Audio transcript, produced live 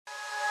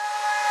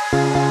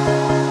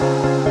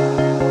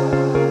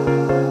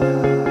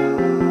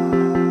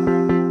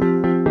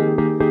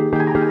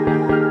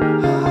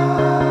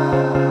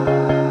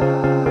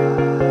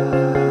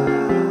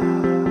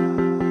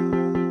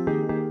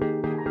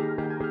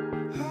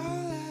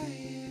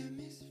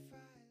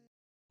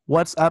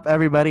What's up,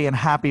 everybody, and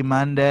happy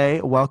Monday.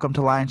 Welcome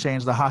to Line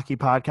Change, the hockey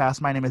podcast.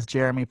 My name is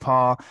Jeremy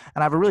Paul,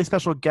 and I have a really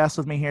special guest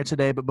with me here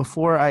today. But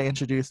before I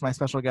introduce my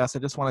special guest, I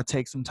just want to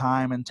take some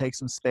time and take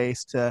some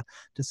space to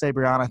say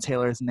Breonna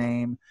Taylor's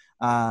name.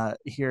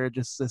 Here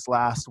just this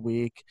last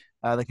week,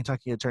 the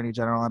Kentucky Attorney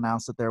General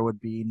announced that there would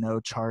be no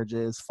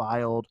charges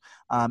filed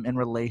in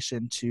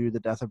relation to the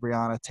death of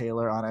Breonna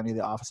Taylor on any of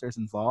the officers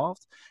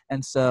involved.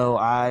 And so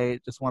I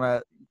just want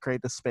to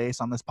create the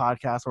space on this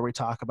podcast where we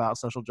talk about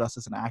social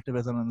justice and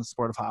activism in the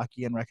sport of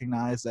hockey and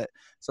recognize that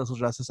social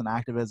justice and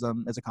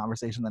activism is a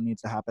conversation that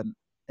needs to happen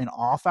in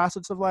all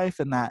facets of life,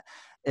 and that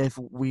if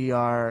we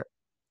are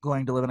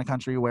going to live in a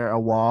country where a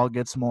wall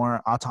gets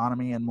more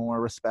autonomy and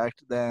more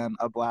respect than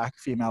a Black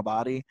female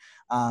body,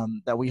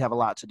 that we have a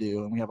lot to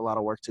do and we have a lot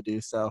of work to do.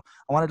 So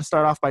I wanted to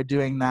start off by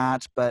doing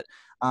that, but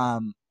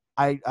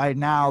I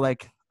now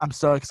I'm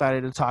so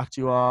excited to talk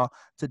to you all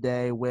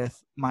today with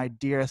my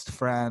dearest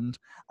friend,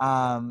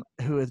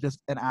 who is just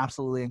an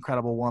absolutely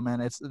incredible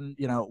woman. It's,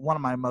 one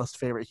of my most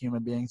favorite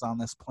human beings on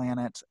this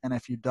planet. And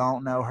if you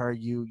don't know her,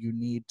 you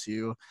need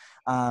to,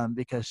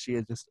 because she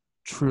is just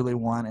truly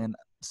one in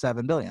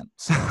 7 billion.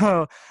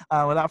 So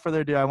without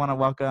further ado, I want to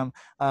welcome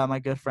my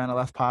good friend,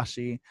 Aleph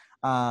Pashi.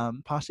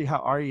 Pashi,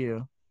 how are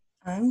you?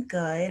 I'm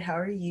good. How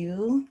are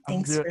you?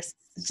 Thanks for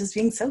just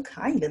being so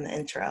kind in the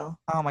intro.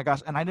 Oh my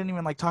gosh. And I didn't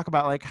even talk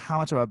about how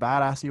much of a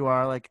badass you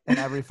are, in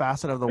every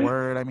facet of the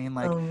word. I mean,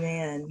 oh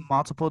man,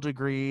 multiple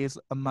degrees,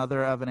 a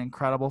mother of an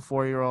incredible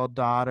 4-year-old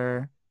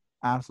daughter,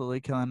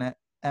 absolutely killing it.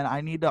 And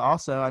I need to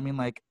also,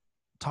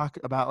 talk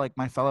about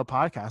my fellow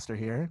podcaster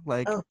here.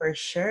 Oh, for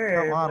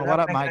sure. Come on, what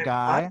up, my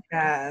guy?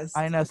 Podcast.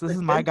 I know. So this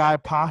is my guy,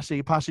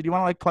 Pashi. Pashi, do you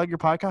want to plug your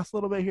podcast a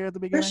little bit here at the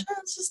beginning? For sure.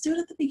 Let's just do it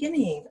at the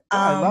beginning.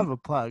 I love a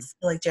plug. So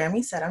like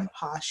Jeremy said, I'm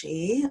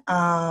Pashi.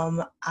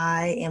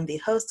 I am the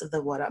host of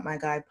the What Up My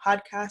Guy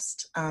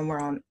podcast. We're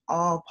on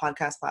all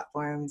podcast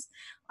platforms,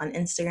 on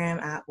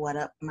Instagram at What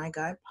Up My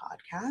Guy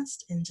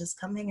podcast, and just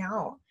come hang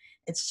out.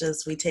 It's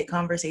just we take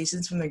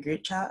conversations from the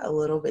group chat a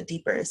little bit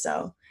deeper.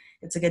 So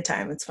it's a good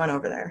time. It's fun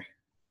over there.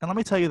 And let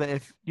me tell you that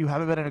if you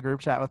haven't been in a group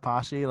chat with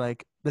Pashi,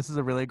 this is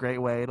a really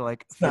great way to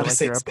feel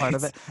like you're a part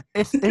of it.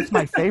 It's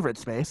my favorite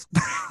space.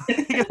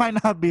 It might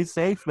not be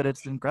safe, but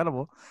it's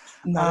incredible.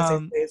 Not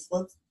a safe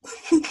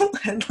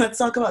space. Let's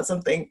talk about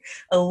something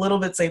a little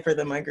bit safer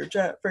than my group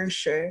chat for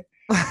sure.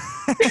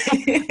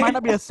 It might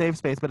not be a safe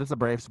space, but it's a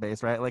brave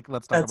space, right?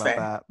 Let's talk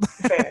about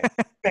that.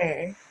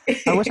 Fair.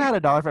 I wish I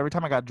had $1 for every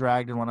time I got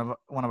dragged in one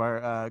of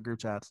our group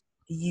chats.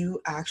 You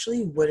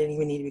actually wouldn't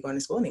even need to be going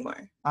to school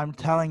anymore. I'm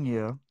telling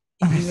you.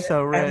 I'm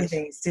so rich.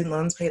 Everything, student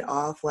loans paid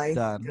off, life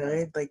done.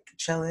 Good,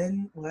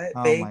 chilling. What?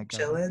 Oh big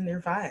chilling.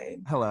 You're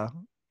fine. Hello.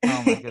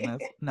 Oh my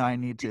goodness. No, I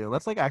need to.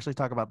 Let's actually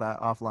talk about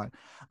that offline.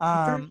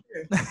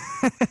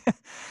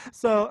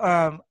 So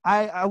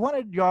I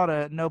wanted y'all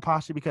to know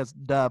Pashi because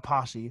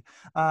Pashi.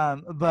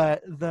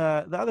 But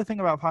the other thing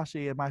about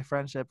Pashi and my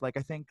friendship, I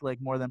think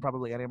more than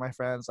probably any of my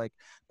friends,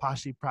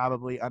 Pashi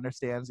probably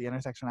understands the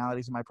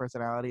intersectionalities of my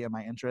personality and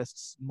my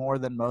interests more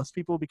than most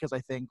people, because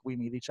I think we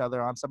meet each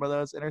other on some of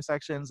those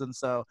intersections. And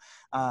so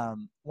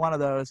one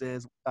of those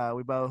is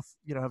we both,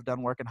 have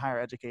done work in higher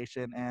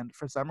education, and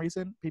for some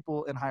reason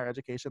people in higher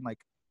education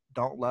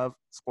don't love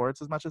sports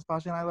as much as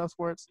Pashi and I love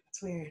sports.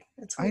 It's weird.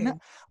 I know.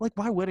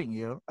 Why wouldn't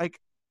you?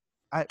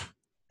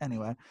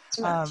 Anyway.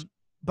 But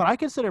I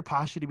consider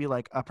Pashi to be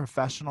a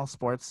professional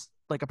sports,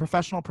 a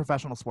professional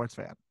sports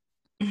fan.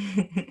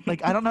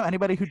 I don't know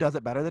anybody who does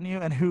it better than you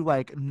and who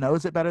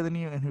knows it better than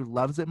you and who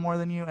loves it more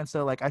than you. And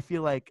so I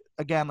feel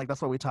again,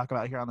 that's what we talk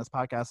about here on this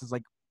podcast is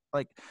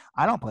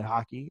I don't play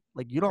hockey.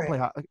 You don't play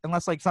hockey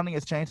unless something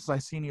has changed since I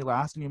seen you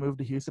last and you moved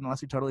to Houston.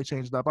 Unless you totally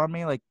changed up on me,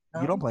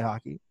 you don't play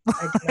hockey.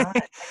 I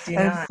do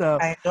not. So,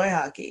 I enjoy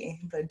hockey,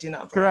 but do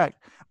not play.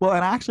 Correct. Well,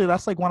 and actually,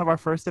 that's one of our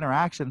first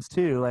interactions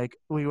too.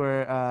 We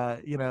were,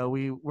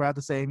 we were at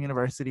the same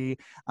university,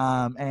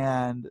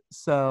 and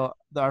so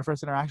our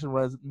first interaction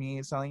was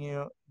me selling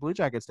you Blue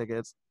Jackets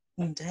tickets.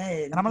 You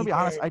did. And I'm gonna be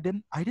honest, I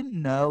didn't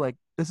know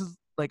this is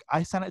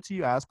I sent it to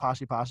you as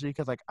Pashi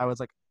because I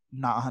was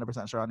not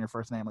 100% sure on your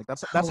first name.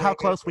 That's how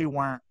close we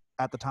weren't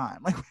at the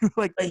time.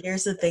 But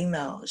here's the thing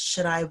though,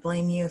 should I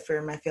blame you for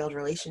my failed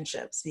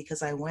relationships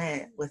because I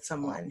went with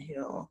someone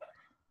who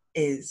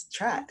is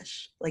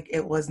trash?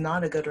 It was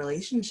not a good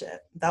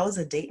relationship. That was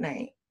a date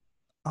night.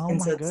 Oh, and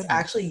my so goodness. It's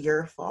actually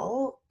your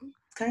fault,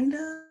 kind of?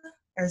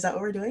 Or is that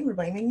what we're doing? We're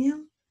blaming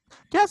you?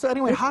 Yeah, so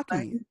anyway,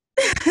 hockey.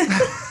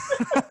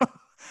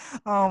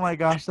 Oh my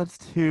gosh, that's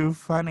too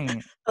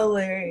funny.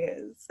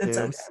 Hilarious. It's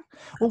okay.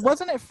 Well,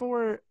 wasn't it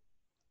for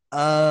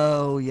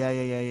Oh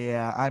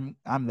yeah.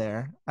 I'm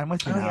there. I'm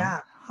with you now. Yeah.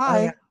 Hi.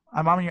 Oh, yeah.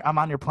 I'm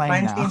on your plane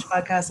now. Mind Change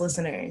podcast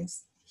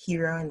listeners. He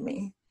ruined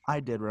me.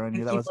 I did ruin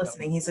you. That was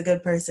listening. He's a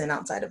good person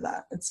outside of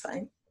that. It's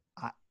fine.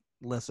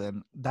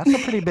 Listen, that's a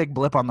pretty big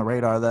blip on the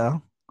radar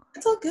though.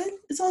 It's all good.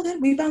 It's all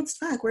good. We bounced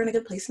back. We're in a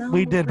good place now.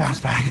 We did bounce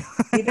back.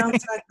 We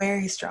bounced back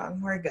very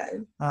strong. We're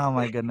good. Oh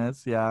my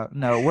goodness. Yeah.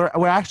 No,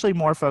 we're actually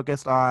more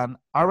focused on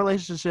our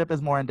relationship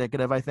is more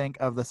indicative, I think,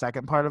 of the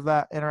second part of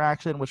that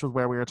interaction, which was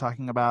where we were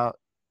talking about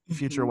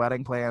future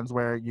wedding plans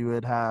where you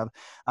would have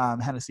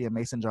Hennessy and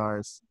mason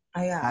jars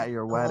Oh yeah, at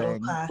your a little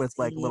wedding with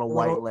like classy, little a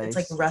white little. It's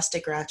like lace.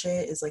 rustic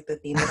ratchet is like the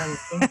theme that I'm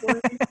looking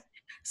for.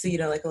 So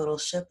like a little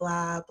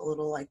shiplap, a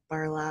little like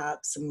burlap,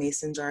 some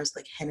mason jars,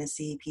 like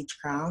Hennessy, peach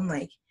crown,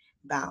 like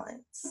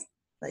balance,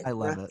 like I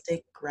love it.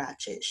 rustic,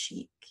 ratchet,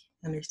 chic.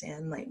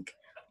 Understand? Like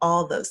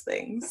all those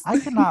things. I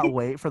cannot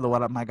wait for the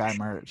What Up My Guy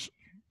merch.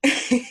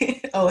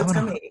 Oh, I'm it's gonna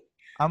coming.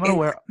 I'm gonna It's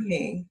wear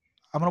coming.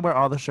 I'm gonna wear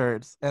all the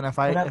shirts, and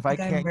What up, if my I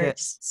guy can't get merch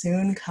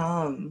soon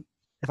come.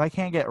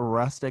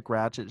 rustic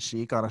ratchet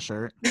chic on a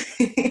shirt,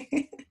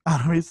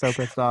 I'm gonna be so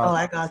pissed Oh, off.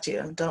 I got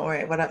you. Don't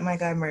worry. What up, my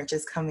guy merch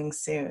is coming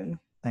soon.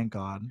 Thank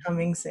God.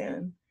 Coming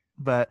soon.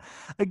 But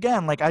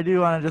again, like I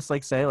do want to just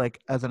like say, like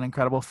as an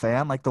incredible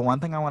fan, like the one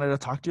thing I wanted to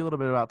talk to you a little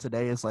bit about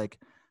today is like,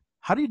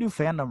 how do you do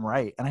fandom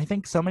right? And I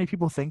think so many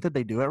people think that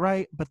they do it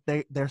right, but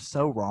they're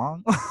so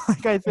wrong.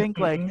 Like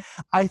Mhm.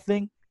 I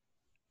think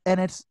and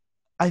it's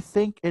I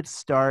think it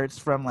starts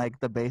from like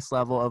the base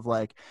level of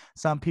like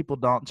some people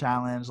don't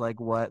challenge like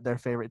what their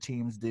favorite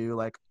teams do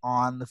like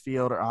on the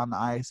field or on the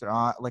ice or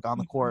on like on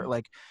the court, Mhm.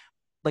 like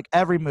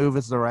every move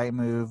is the right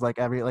move, like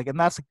every like, and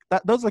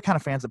those are the kind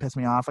of fans that piss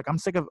me off. Like I'm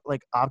sick of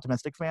like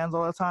optimistic fans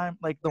all the time,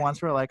 like the ones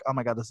Right. who are like, oh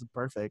my god, this is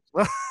perfect.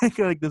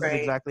 Like this is Right.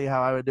 exactly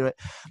how I would do it.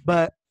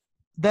 But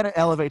then it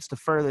elevates to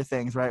further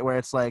things, right, where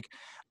it's like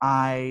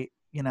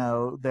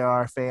there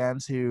are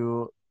fans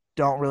who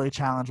don't really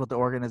challenge what the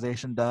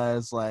organization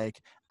does like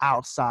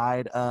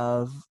outside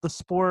of the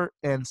sport,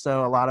 and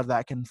so a lot of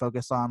that can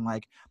focus on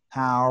like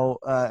how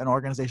an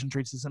organization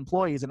treats its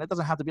employees, and it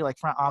doesn't have to be like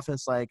front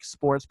office like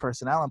sports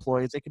personnel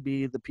employees. It could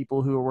be the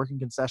people who are working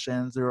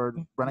concessions or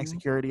running Mhm.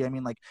 security. I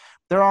mean, like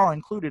they're all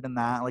included in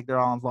that, like they're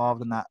all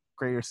involved in that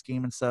greater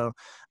scheme. And so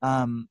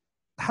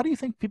how do you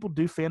think people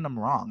do fandom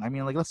wrong? I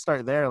mean, like let's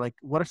start there. Like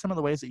what are some of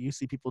the ways that you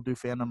see people do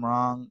fandom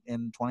wrong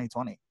in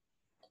 2020?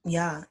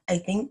 Yeah, I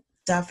think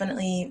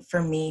definitely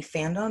for me,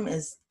 fandom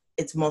is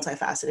it's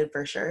multifaceted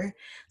for sure.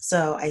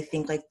 So I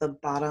think like the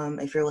bottom,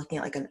 if you're looking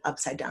at like an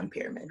upside down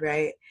pyramid,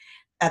 right?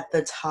 At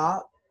the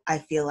top, I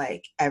feel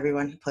like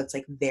everyone puts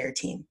like their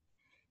team.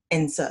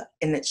 And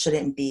it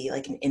shouldn't be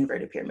like an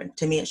inverted pyramid.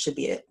 To me, it should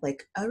be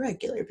like a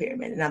regular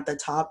pyramid. And at the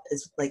top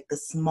is like the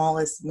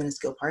smallest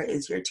minuscule part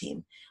is your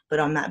team. But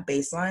on that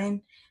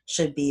baseline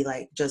should be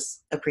like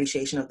just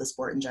appreciation of the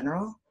sport in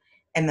general.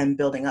 And then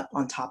building up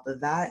on top of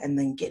that and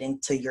then getting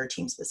to your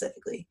team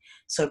specifically.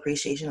 So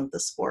appreciation of the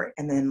sport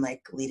and then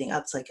like leading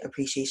up to like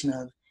appreciation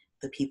of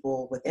the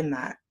people within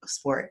that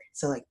sport.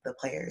 So like the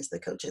players, the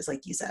coaches,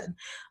 like you said,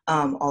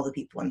 all the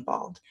people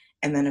involved,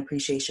 and then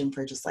appreciation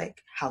for just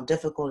like how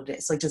difficult it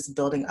is, like just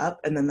building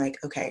up and then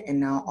like, okay, and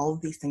now all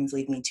of these things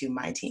lead me to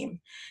my team.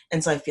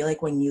 And so I feel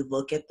like when you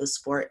look at the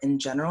sport in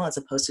general as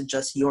opposed to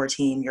just your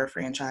team, your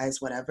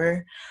franchise,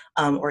 whatever,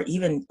 or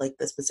even like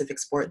the specific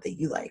sport that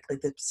you like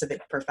the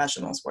specific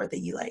professional sport that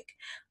you like,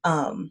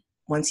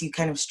 once you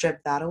kind of strip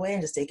that away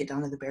and just take it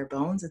down to the bare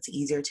bones, it's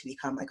easier to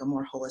become like a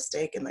more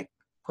holistic and like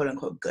quote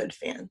unquote good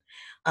fan.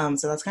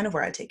 So that's kind of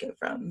where I take it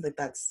from. Like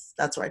that's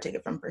where I take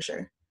it from for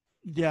sure.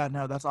 Yeah,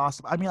 no, that's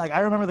awesome. I mean, like,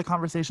 I remember the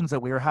conversations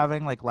that we were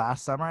having, like,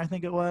 last summer, I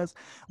think it was,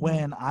 Mhm.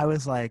 when I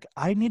was like,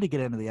 I need to get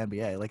into the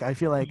NBA. Like, I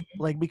feel like,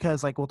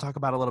 because, like, we'll talk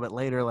about a little bit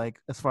later, like,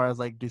 as far as,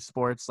 like, do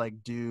sports, like,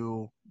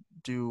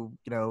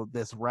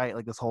 this right,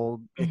 like, this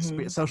whole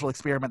Mhm. social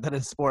experiment that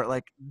is sport,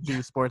 like,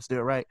 do sports do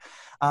it right?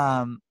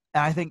 And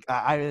I think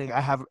I think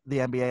I have the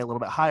NBA a little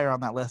bit higher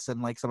on that list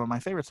than, like, some of my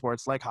favorite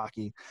sports, like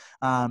hockey.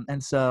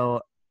 And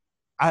so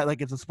I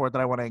like it's a sport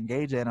that I want to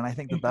engage in, and I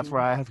think that that's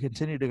where Mhm. I have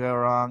continued to go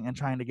wrong and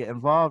trying to get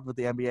involved with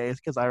the NBA is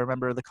because I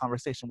remember the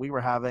conversation we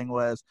were having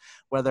was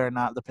whether or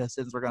not the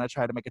Pistons were going to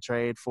try to make a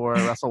trade for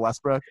Russell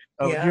Westbrook.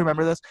 Oh, do you Yeah.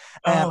 remember this?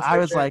 And Oh,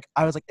 for sure.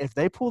 I was like, if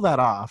they pull that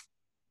off,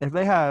 if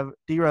they have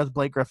D Rose,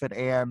 Blake Griffin,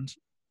 and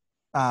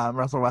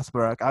Russell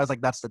Westbrook, I was like,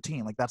 that's the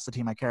team. Like that's the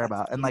team I care That's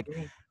about. the team for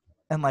me.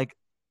 And like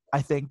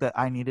I think that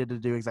I needed to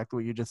do exactly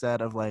what you just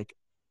said of like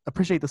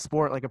appreciate the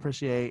sport, like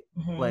appreciate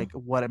Mhm. like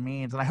what it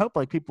means. And I hope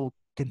like people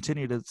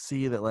continue to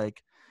see that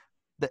like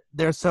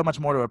there's so much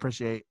more to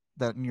appreciate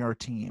than your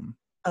team.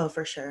 Oh,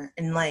 for sure.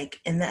 And like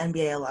in the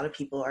NBA, a lot of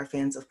people are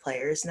fans of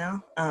players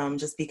now,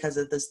 just because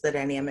of the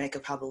dynamic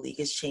of how the league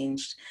has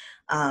changed.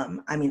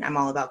 I mean, I'm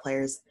all about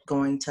players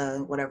going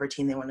to whatever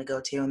team they want to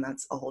go to, and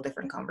that's a whole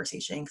different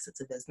conversation because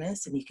it's a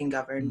business and you can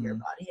govern your Mm,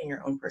 body and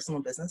your own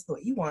personal business the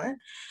way you want.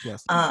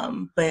 yes.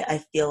 But I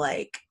feel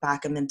like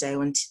back in the day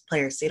when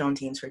players stayed on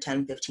teams for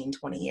 10, 15,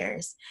 20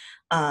 years,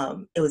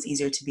 it was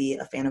easier to be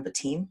a fan of a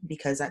team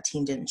because that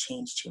team didn't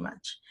change too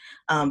much.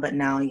 But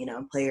now,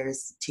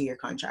 players 2-year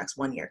contracts,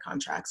 1-year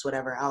contracts,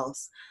 whatever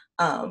else,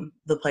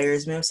 the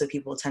players move. So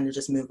people tend to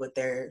just move with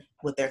their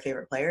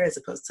favorite player as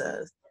opposed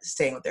to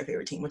staying with their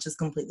favorite team, which is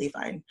completely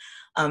fine.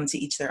 To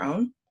each their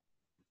own.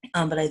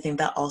 But I think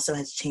that also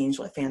has changed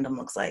what fandom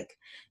looks like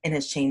and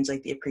has changed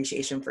like the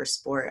appreciation for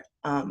sport,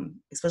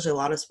 especially a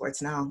lot of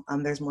sports now.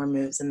 There's more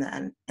moves in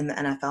the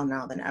NFL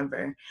now than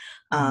ever.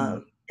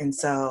 Mm, And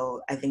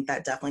so I think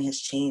that definitely has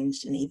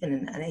changed, and even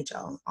in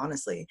NHL,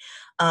 honestly,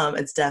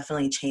 it's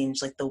definitely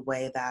changed like the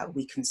way that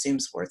we consume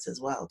sports as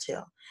well too.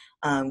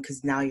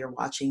 Because now you're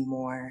watching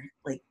more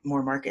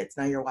markets.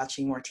 Now you're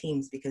watching more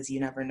teams because you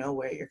never know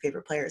where your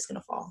favorite player is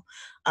going to fall.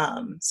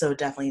 So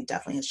definitely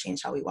has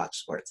changed how we watch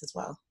sports as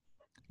well.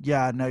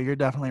 Yeah, no, you're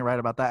definitely right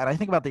about that. And I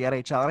think about the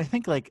NHL, and I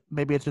think like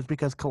maybe it's just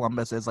because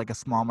Columbus is like a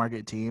small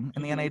market team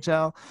in the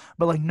NHL,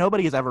 but like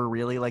nobody has ever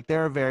really like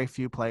there are very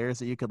few players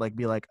that you could like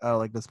be like, oh,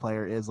 like this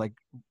player is like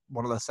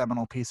one of the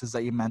seminal pieces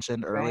that you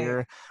mentioned earlier,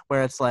 Right.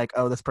 where it's like,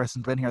 oh, this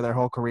person's been here their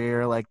whole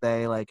career, like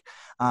they like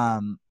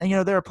and you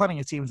know, there are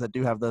plenty of teams that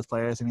do have those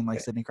players. I mean, like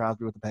Right. Sidney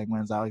Crosby with the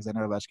Penguins,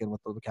 Alexander Ovechkin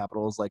with the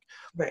Capitals, like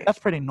Right. that's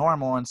pretty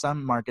normal in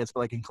some markets, but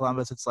like in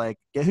Columbus, it's like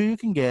get who you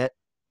can get,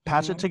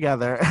 patch it Mm-hmm.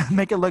 together,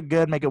 make it look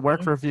good, make it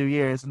work Mm-hmm. for a few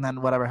years, and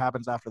then whatever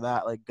happens after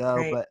that, like go.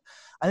 Right. But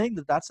I think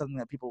that that's something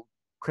that people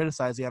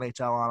criticize the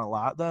NHL on a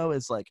lot, though,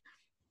 is like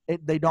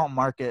they don't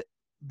market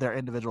their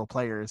individual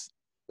players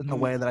in the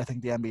way that I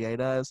think the NBA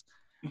does.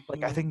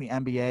 Like I Mm-hmm. think the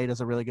NBA does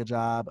a really good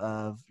job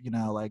of, you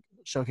know, like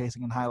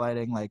showcasing and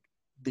highlighting like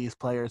these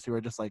players who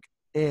are just like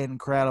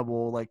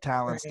incredible like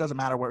talents. Right. Doesn't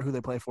matter who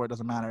they play for. It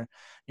doesn't matter,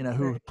 you know,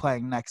 who's Right.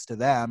 playing next to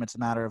them. It's a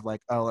matter of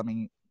like, oh, let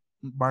me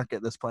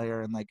market this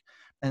player and like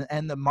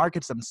and the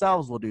markets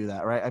themselves will do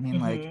that, right? I mean,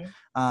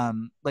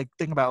 Mm-hmm. like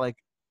think about like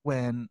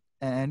when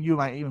and you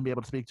might even be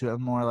able to speak to it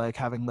more like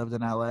having lived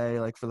in LA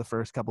like for the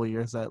first couple of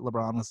years that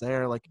LeBron was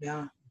there, like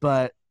Yeah.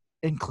 but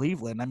in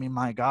Cleveland, I mean,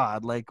 my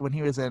God, like when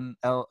he was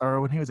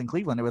when he was in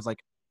Cleveland, it was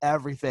like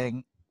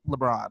everything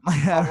LeBron,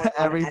 All like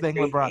on everything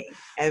LeBron. everything.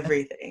 And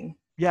Everything.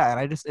 yeah,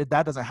 and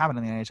that doesn't happen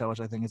in the NHL, which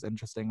I think is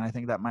interesting. And I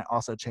think that might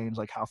also change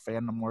like how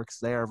fandom works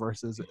there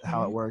versus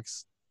how it Mm-hmm.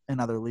 works in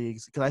other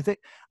leagues. Because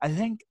I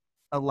think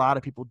a lot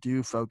of people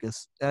do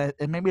focus, and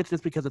maybe it's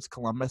just because it's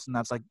Columbus and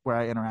that's like where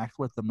I interact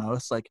with the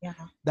most. Like Yeah.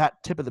 that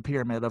tip of the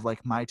pyramid of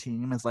like my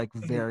team is like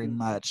very Mm-hmm.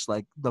 much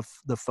like the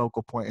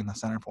focal point and the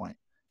center point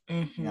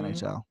in the Mm-hmm.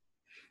 NHL.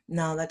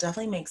 No, that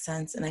definitely makes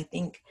sense. And I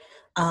think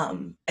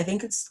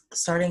it's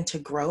starting to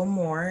grow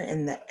more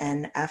in the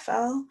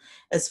NFL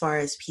as far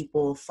as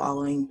people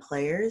following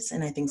players.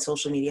 And I think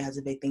social media has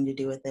a big thing to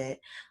do with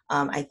it.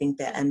 I think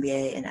the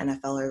NBA and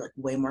NFL are like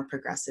way more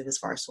progressive as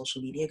far as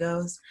social media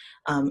goes,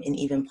 and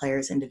even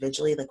players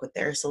individually, like with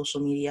their social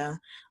media.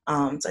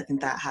 So I think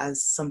that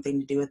has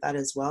something to do with that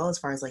as well, as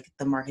far as like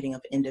the marketing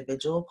of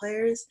individual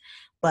players.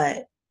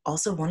 But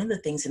also, one of the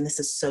things, and this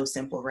is so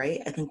simple,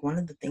 right? I think one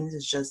of the things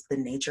is just the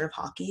nature of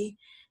hockey.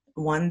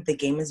 One, the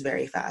game is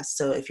very fast.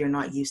 So if you're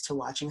not used to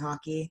watching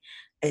hockey,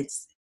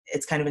 it's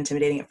kind of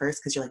intimidating at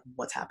first because you're like,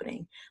 what's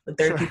happening? But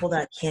there are Sure. people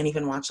that can't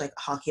even watch like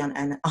hockey on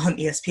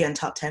ESPN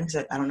Top 10 because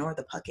like, I don't know where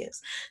the puck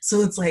is.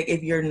 So it's like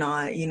if you're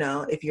not,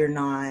 if you're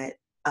not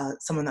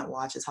someone that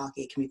watches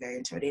hockey, it can be very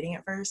intimidating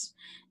at first.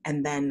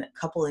 And then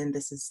couple in,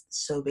 this is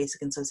so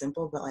basic and so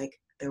simple, but like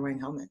they're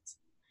wearing helmets.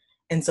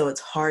 And so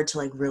it's hard to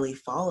like really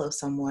follow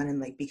someone and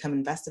like become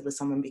invested with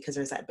someone because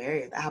there's that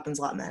barrier. That happens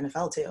a lot in the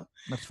NFL too.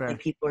 That's Like fair.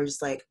 people are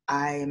just like,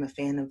 I am a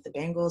fan of the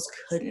Bengals,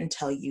 couldn't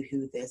tell you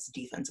who this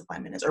defensive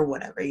lineman is or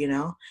whatever,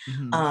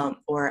 Hmm.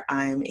 or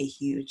I'm a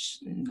huge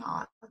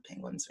not a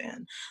Penguins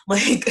fan.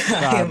 Like I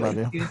God am love a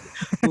you. huge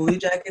Blue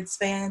Jackets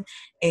fan,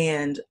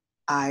 and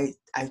I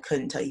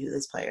couldn't tell you who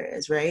this player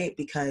is, right?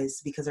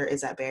 Because there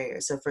is that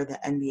barrier. So for the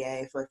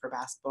NBA, for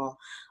basketball,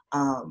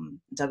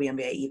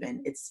 WNBA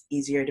even, it's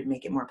easier to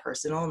make it more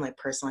personal and like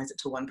personalize it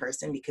to one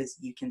person because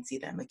you can see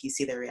them, like you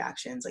see their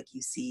reactions, like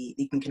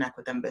you can connect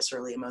with them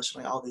viscerally,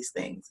 emotionally, all these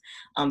things.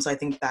 So I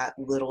think that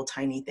little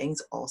tiny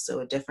things also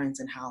a difference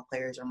in how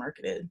players are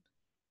marketed.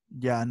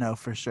 Yeah, no,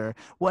 for sure.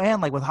 Well,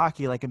 and like with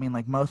hockey, like I mean,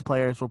 like most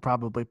players will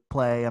probably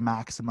play a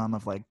maximum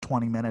of like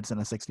 20 minutes in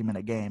a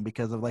 60-minute game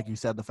because of like you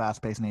said, the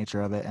fast-paced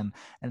nature of it, and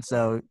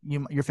so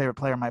your favorite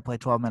player might play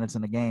 12 minutes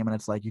in a game, and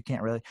it's like you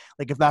can't really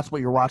like if that's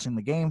what you're watching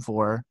the game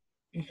for,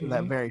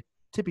 that Mm-hmm. very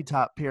tippy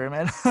top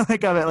pyramid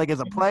like of it, like as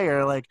a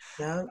player, like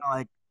Yeah.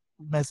 like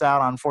miss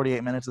out on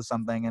 48 minutes of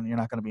something, and you're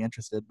not going to be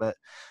interested. But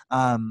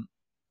um,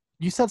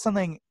 you said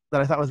something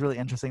that I thought was really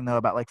interesting though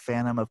about like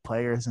fandom of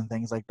players and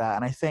things like that,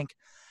 and I think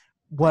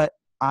what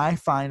I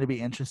find to be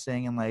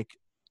interesting and like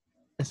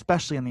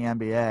especially in the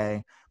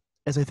NBA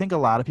is I think a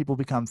lot of people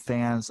become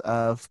fans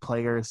of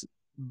players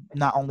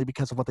not only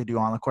because of what they do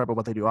on the court but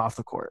what they do off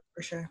the court.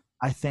 For sure.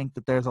 I think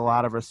that there's a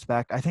lot of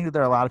respect. I think that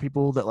there are a lot of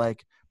people that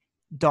like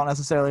don't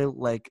necessarily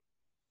like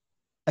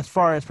as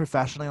far as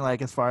professionally,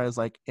 like as far as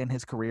like in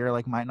his career,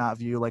 like might not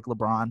view like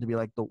LeBron to be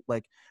like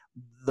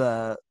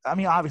the I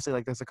mean obviously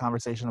like there's a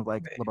conversation of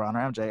like Right. LeBron or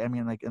MJ. I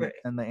mean like Right.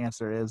 and the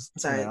answer is,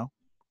 you Sorry, know,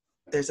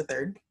 there's a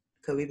third,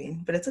 Kobe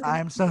Bean, but it's okay.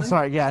 I'm It's so fine.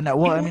 sorry. Yeah, no.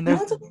 Well, Keep I going. mean,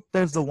 No, it's okay.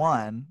 there's the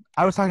one.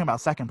 I was talking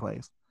about second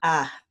place.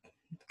 Ah,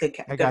 I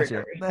good got you.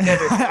 recovery.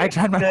 Good I recovery.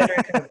 tried my Good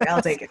recovery.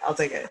 I'll take it. I'll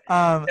take it.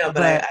 No, but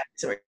but I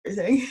see what you're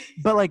saying.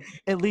 like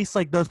at least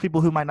like those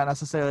people who might not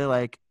necessarily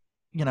like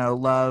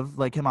love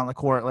like him on the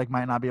court like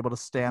might not be able to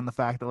stand the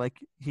fact that like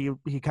he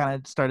kind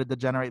of started to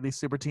generate these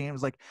super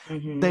teams like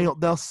Mm-hmm.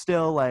 they'll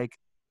still like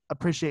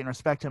appreciate and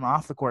respect him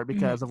off the court Mhm.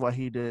 because of what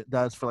he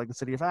does for like the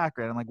city of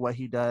Akron and like what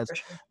he does, For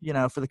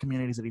sure. for the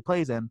communities that he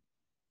plays in.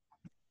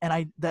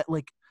 And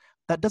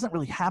that doesn't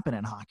really happen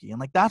in hockey. And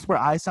like that's where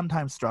I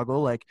sometimes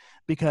struggle, like,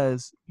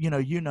 because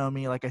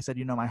me, like I said,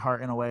 my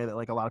heart in a way that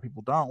like a lot of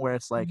people don't, where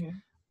it's like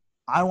Mhm.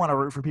 I want to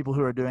root for people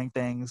who are doing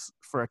things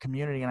for a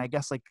community. And I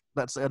guess like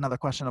that's another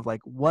question of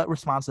like, what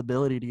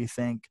responsibility do you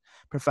think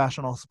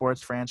professional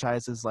sports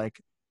franchises like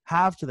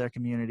have to their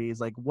communities?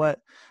 Like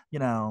you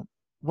know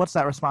what's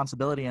that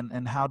responsibility,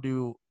 and how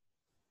do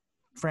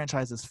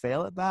franchises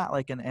fail at that,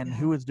 like, and Yeah.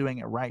 who is doing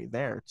it right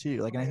there too,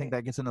 like, and I think Right.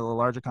 that gets into the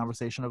larger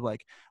conversation of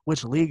like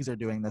which leagues are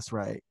doing this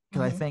right,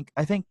 because I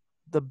Mhm. think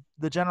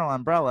the general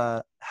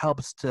umbrella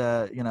helps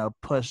to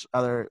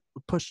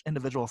push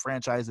individual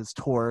franchises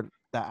toward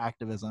that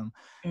activism,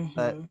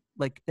 but Mhm.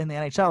 like in the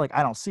NHL, like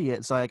I don't see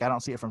it, so like I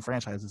don't see it from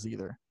franchises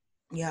either.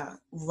 Yeah.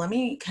 Let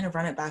me kind of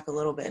run it back a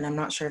little bit, and I'm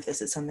not sure if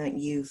this is something that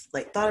you've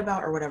like thought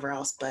about or whatever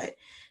else, but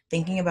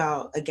thinking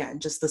about again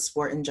just the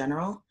sport in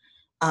general.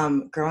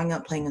 Growing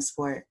up playing a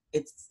sport,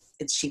 it's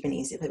cheap and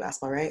easy to play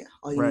basketball, right?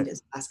 All you need Right.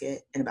 is a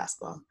basket and a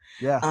basketball.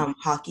 Yeah,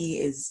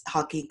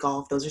 Hockey,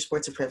 golf, those are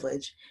sports of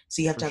privilege.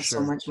 So you have for to have so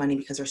sure. much money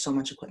because there's so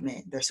much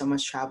equipment, there's so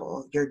much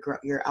travel.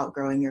 You're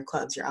outgrowing your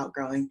clubs, you're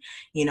outgrowing,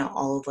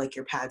 all of like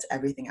your pads,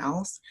 everything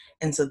else.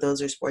 And so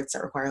those are sports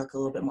that require like a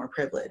little bit more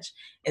privilege.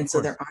 Of And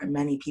so there course. aren't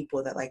many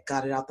people that like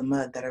got it out the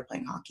mud that are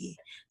playing hockey.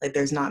 Like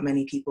there's not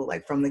many people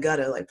like from the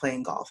gutter like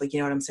playing golf. Like you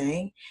know what I'm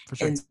saying? For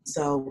sure. And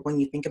so when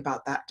you think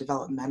about that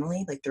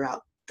developmentally, like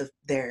throughout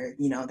their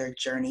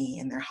journey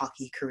in their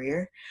hockey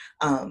career,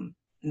 um,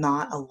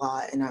 not a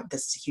lot, and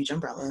this is a huge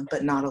umbrella,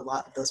 but not a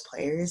lot of those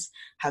players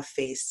have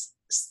faced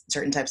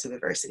certain types of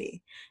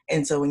adversity.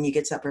 And so when you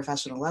get to that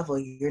professional level,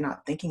 you're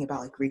not thinking about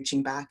like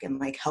reaching back and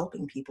like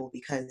helping people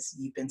because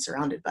you've been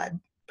surrounded by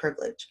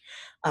privilege.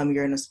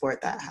 You're in a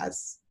sport that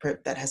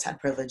has had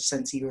privilege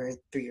since you were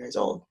 3 years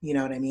old. You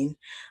know what I mean?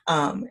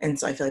 And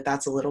so I feel like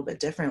that's a little bit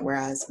different.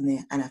 Whereas in the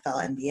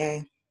NFL,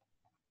 NBA,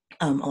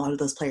 a lot of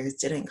those players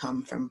didn't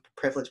come from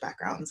privileged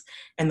backgrounds,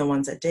 and the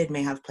ones that did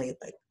may have played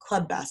like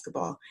club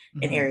basketball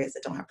in Hmm. areas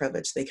that don't have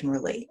privilege. They can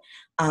relate,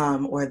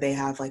 or they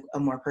have like a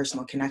more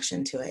personal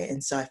connection to it.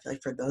 And so I feel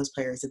like for those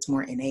players, it's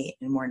more innate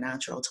and more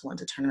natural to want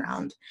to turn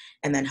around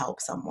and then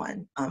help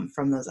someone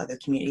from those other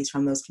communities,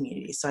 from those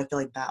communities. So I feel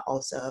like that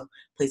also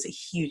plays a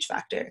huge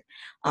factor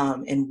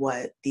in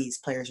what these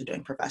players are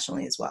doing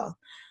professionally as well.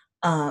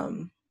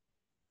 Um,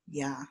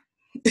 yeah.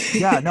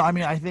 Yeah, no, I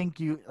mean, I think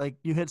you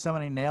hit so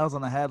many nails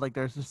on the head. Like,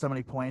 there's just so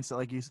many points that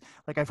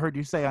like I've heard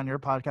you say on your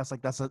podcast,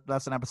 like that's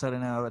an episode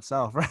in and of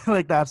itself, right?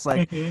 Like that's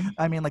like, Hmm.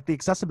 I mean, like the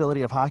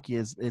accessibility of hockey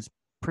is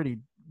pretty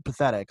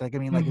pathetic. Like, I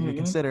mean, like if you Hmm.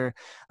 consider,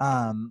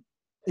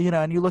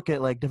 and you look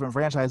at like different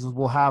franchises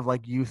will have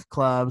like youth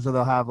clubs, or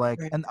they'll have like,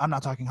 Right. and I'm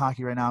not talking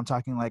hockey right now, I'm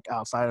talking like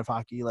outside of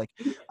hockey. Like,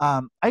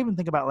 I even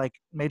think about like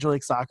Major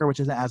League Soccer, which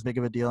isn't as big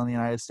of a deal in the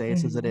United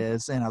States as it Hmm.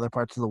 is in other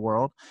parts of the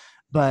world,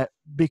 but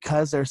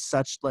because there's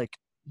such like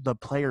the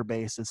player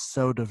base is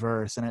so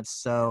diverse, and it's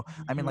so,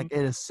 I mean, like Hmm.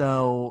 it is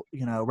so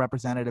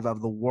representative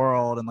of the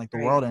world and like the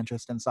Right. world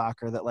interest in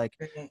soccer, that like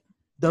Right.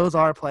 those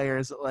are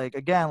players, like,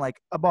 again, like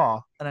a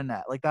ball and a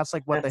net, like that's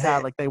like what they That's had,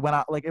 it. like they went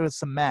out, like it was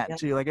cement Yep.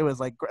 too, like it was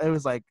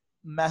like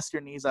mess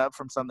your knees up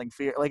from something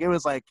fear, like it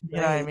was like, you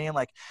know what I Right. mean,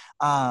 like,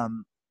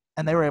 um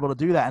and they were able to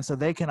do that, and so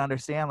they can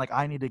understand, like,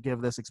 I need to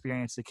give this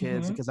experience to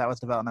kids Hmm. because that was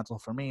developmental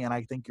for me. And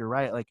I think you're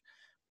right, like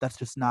that's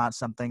just not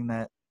something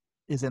that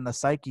is in the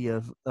psyche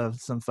of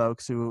some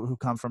folks who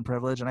come from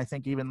privilege. And I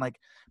think even like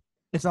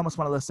it's almost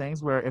one of those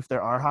things where if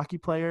there are hockey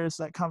players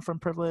that come from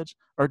privilege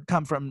or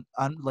come from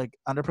like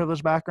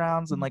underprivileged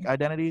backgrounds and like Hmm.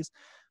 identities,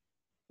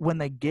 when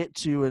they get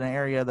to an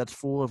area that's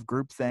full of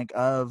groupthink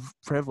of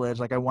privilege,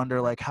 like I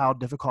wonder like how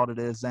difficult it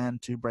is then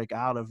to break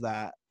out of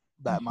that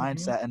Hmm.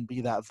 mindset and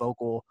be that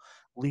vocal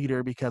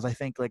leader. Because I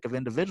think like of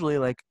individually,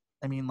 like,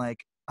 I mean, like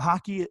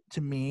hockey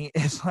to me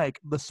is like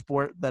the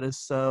sport that is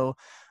so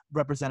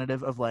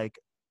representative of like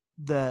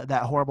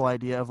that horrible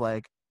idea of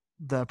like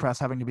the oppressed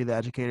having to be the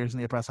educators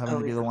and the oppressed having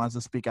to Oh be yeah. the ones to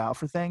speak out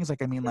for things.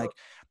 Like, I mean, Yep. like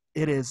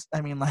it is,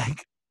 I mean,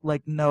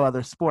 like no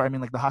other sport. I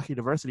mean, like the Hockey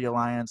Diversity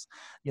Alliance,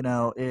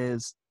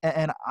 is,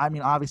 and I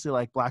mean, obviously,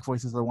 like Black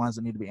voices are the ones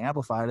that need to be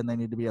amplified and they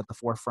need to be at the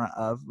forefront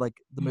of like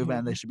the movement,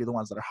 and they Hmm. should be the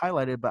ones that are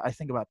highlighted. But I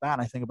think about that,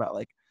 and I think about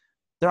like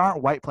there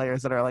aren't white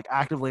players that are like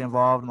actively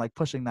involved and like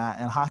pushing that,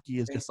 and hockey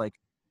is Right. just like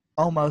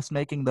almost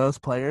making those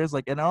players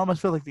like, and I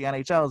almost feel like the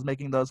NHL is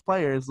making those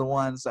players the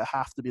ones that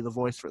have to be the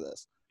voice for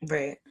this.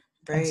 Right.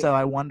 And so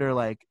Right. I wonder,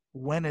 like,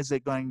 when is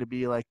it going to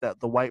be like that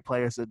the white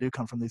players that do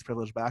come from these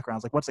privileged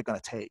backgrounds, like what's it going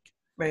to take?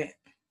 Right.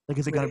 Like,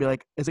 is it going to be Right.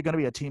 like, is it going to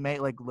be a teammate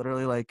like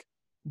literally like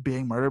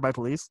being murdered by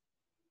police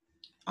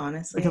because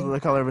of Honestly, the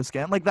color of his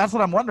skin? Like, that's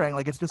what I'm wondering.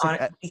 Like, it's just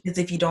like, because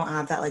if you don't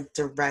have that like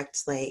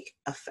direct like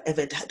if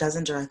it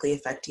doesn't directly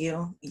affect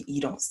you,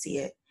 you don't see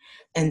it.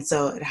 And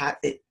so it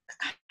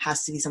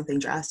has to be something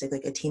drastic,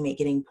 like a teammate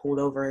getting pulled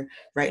over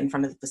right in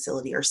front of the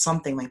facility or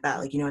something like that.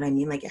 Like, you know what I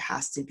mean? Like it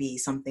has to be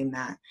something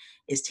that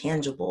is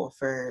tangible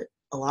for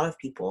a lot of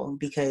people,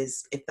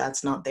 because if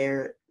that's not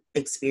there,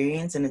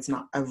 experience and it's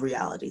not a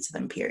reality to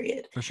them,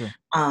 period. For sure.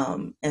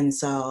 And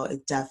so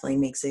it definitely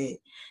makes it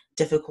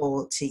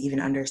difficult to even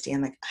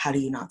understand, like, how do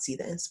you not see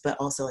this? But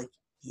also, like,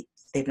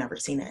 they've never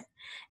seen it.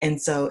 And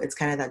so it's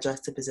kind of that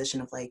juxtaposition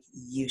of like,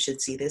 you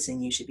should see this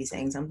and you should be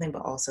saying something,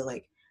 but also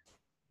like,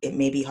 it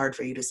may be hard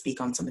for you to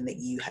speak on something that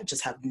you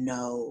just have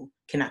no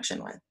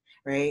connection with,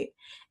 right?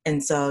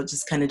 And so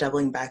just kind of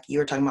doubling back, you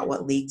were talking about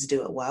what leagues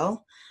do it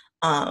well.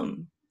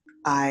 Um,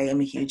 I am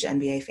a huge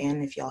NBA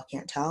fan. If y'all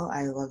can't tell,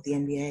 I love the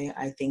NBA.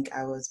 I think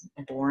I was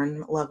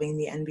born loving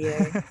the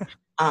NBA.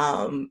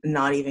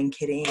 Not even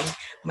kidding.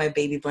 My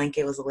baby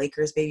blanket was a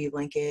Lakers baby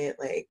blanket.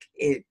 Like,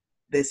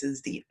 this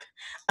is deep.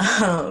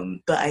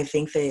 But I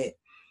think the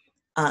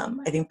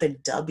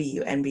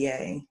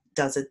WNBA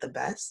does it the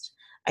best.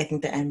 I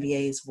think the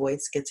NBA's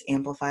voice gets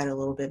amplified a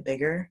little bit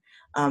bigger.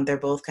 They're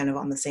both kind of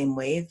on the same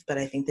wave, but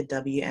I think the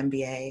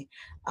WNBA,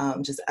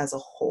 just as a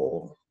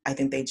whole, I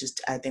think they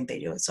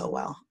do it so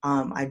well.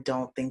 I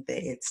don't think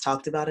that it's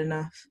talked about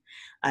enough.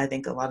 I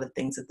think a lot of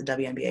things that the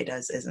WNBA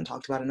does isn't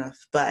talked about enough,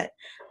 but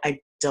I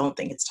don't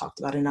think it's talked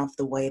about enough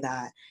the way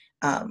that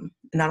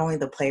not only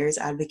the players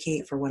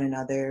advocate for one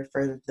another,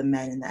 for the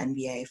men in the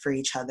NBA, for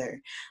each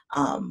other,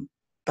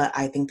 but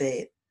I think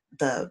that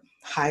the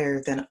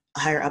higher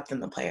up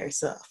than the players,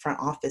 the front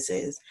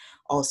offices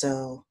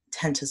also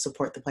tend to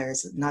support the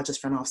players, not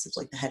just front offices,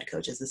 like the head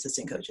coaches,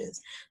 assistant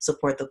coaches,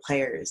 support the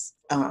players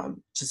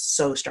just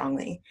so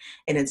strongly.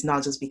 And it's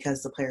not just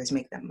because the players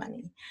make them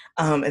money.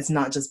 It's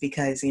not just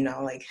because,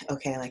 like,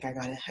 okay, like I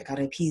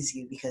gotta appease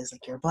you because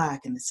like you're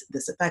Black and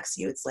this affects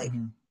you. It's like,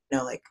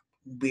 like,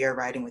 we are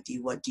riding with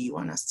you. What do you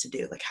want us to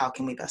do? Like, how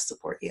can we best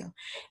support you?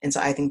 And so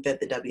I think that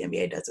the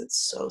WNBA does it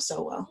so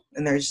well.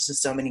 And there's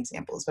just so many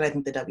examples, but I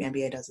think the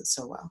WNBA does it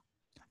so well.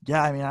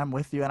 Yeah, I mean, I'm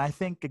with you. And I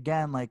think,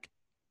 again, like,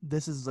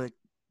 this is a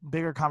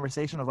bigger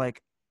conversation of,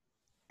 like,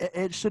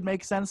 it should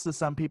make sense to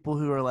some people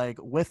who are, like,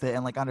 with it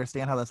and, like,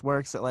 understand how this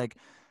works, that, like,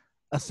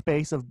 a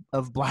space of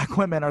Black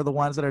women are the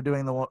ones that are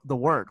doing the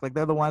work. Like,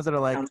 they're the ones that are,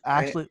 like,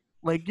 actually,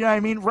 like, you know what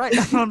I mean? Right.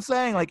 That's what I'm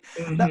saying. Like,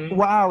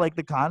 wow, like,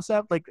 the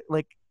concept, like,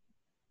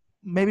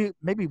 maybe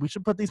we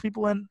should put these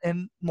people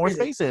in more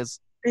spaces.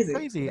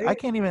 Crazy. Right? I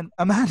can't even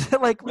imagine,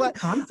 like, what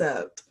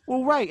concept.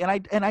 Well, right,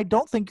 and I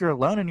don't think you're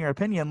alone in your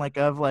opinion, like,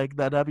 of like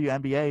the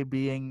WNBA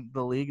being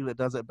the league that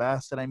does it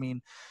best. And I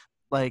mean,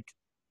 like,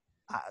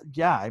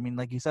 yeah, I mean,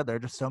 like you said, there are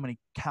just so many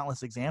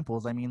countless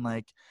examples. I mean,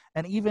 like,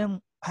 and even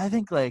I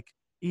think, like,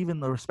 even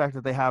the respect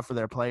that they have for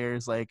their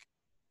players, like,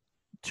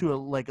 to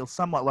a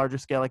somewhat larger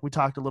scale. Like, we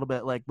talked a little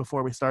bit, like,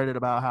 before we started,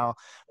 about how,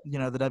 the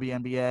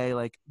WNBA,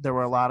 like, there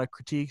were a lot of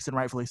critiques, and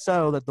rightfully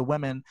so, that the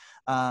women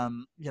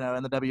in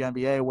the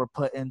WNBA were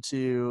put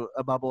into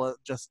a bubble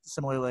just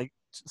similarly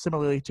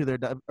to their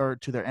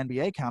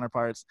NBA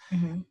counterparts,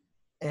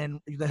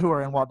 and who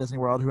are in Walt Disney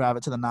World, who have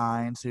it to the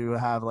nines, who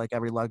have, like,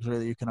 every luxury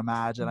that you can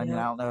imagine. I mean,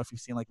 I don't know if you've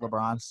seen, like,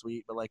 LeBron's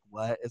suite, but, like,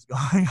 what is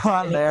going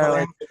on there?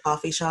 Like, the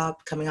coffee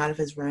shop, coming out of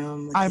his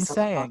room. Like, I'm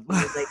saying,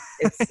 like,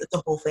 it's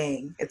a whole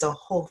thing. It's a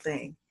whole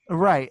thing.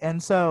 Right.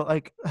 And so,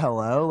 like,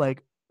 hello,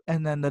 like,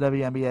 and then the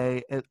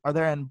WNBA, are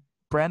they in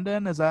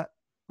Brendan? Is that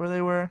where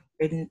they were?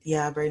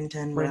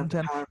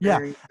 Bradenton.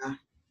 Yeah.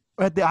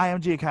 At the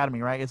IMG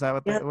Academy, right? Is that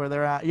what where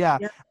they're at? Yeah.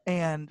 Yep.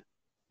 And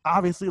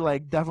obviously,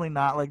 like, definitely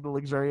not like the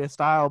luxurious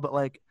style, but,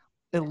 like,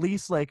 at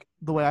least, like,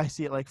 the way I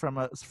see it, like,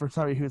 for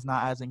somebody who's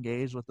not as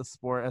engaged with the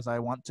sport as I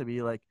want to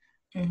be, like,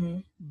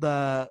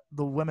 the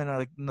women are,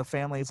 like, and the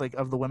families, like,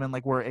 of the women,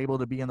 like, were able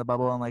to be in the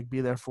bubble and, like, be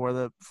there for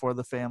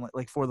the family,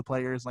 like, for the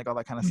players, like, all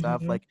that kind of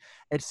stuff. Like,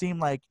 it seemed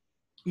like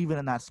even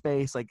in that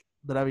space, like,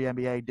 the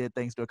WNBA did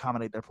things to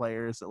accommodate their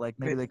players that, like,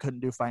 maybe they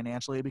couldn't do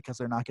financially because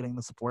they're not getting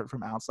the support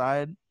from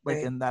outside. Like,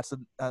 and that's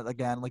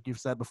again, like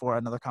you've said before,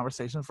 another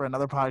conversation for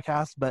another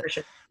podcast. But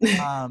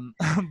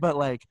but,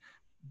 like,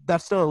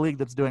 that's still a league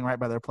that's doing right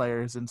by their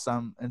players in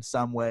some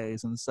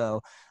ways. And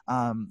so,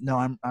 no,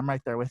 I'm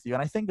right there with you.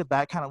 And I think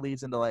that kind of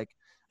leads into, like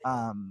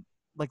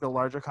the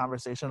larger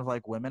conversation of,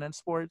 like, women in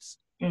sports.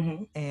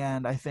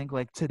 And I think,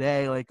 like,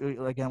 today, like,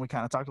 again, we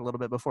kind of talked a little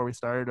bit before we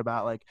started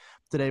about, like,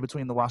 today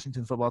between the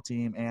Washington football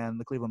team and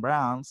the Cleveland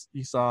Browns,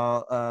 you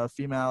saw a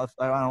female,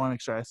 I want to make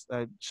sure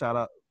I shout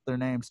out their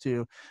names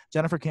too.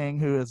 Jennifer King,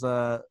 who is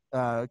a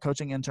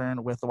coaching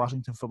intern with the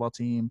Washington football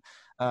team.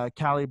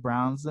 Callie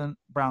Brownson,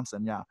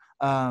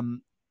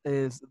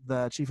 is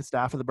the chief of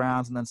staff of the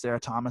Browns, and then Sarah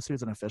Thomas,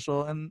 who's an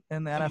official in the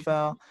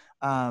NFL.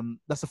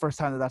 That's the first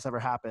time that's ever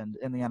happened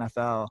in the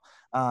NFL.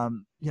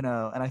 And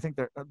I think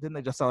didn't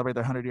they just celebrate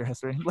their 100-year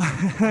history?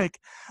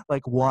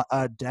 like what,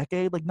 a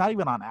decade? Like, not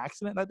even on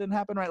accident that didn't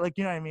happen, right? Like,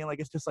 you know what I mean? Like,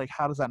 it's just like,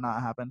 how does that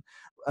not happen?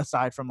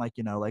 Aside from, like,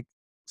 like,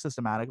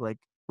 systematic, like,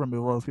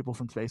 removal of people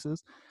from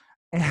spaces.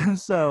 And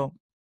so,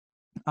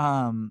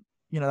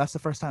 that's the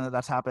first time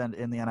that's happened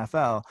in the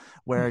NFL,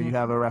 where you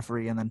have a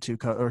referee and then two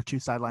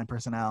sideline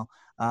personnel,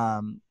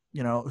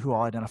 who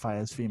all identify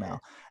as female.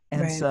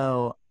 And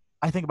so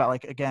I think about,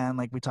 like, again,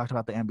 like we talked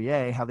about the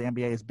NBA, how the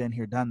NBA has been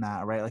here, done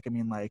that, right? Like, I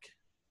mean, like,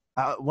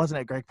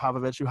 wasn't it Greg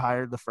Popovich who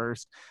hired the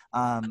first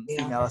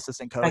female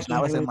assistant coach? Becky And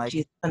that was in Hammond, like,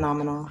 she's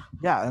phenomenal.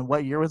 yeah. And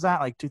what year was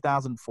that? Like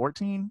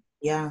 2014?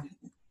 Yeah.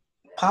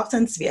 Pop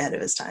tends to be ahead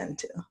of his time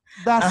too.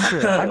 That's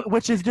true.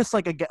 Which is just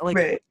like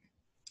right.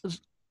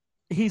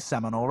 He's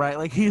seminal, right?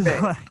 Like he's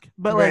right. like,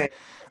 but right.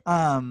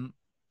 like,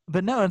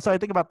 but no. And so I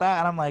think about that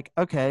and I'm like,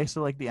 okay,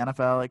 so like the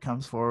NFL like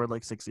comes forward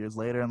like 6 years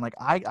later. And like,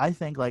 I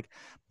think like,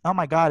 oh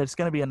my God, it's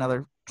going to be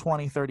another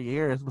 20, 30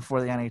 years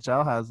before the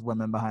NHL has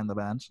women behind the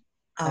bench.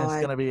 And it's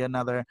going to be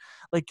another,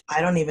 like,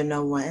 I don't even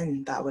know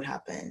when that would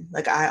happen.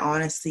 Like, I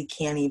honestly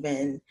can't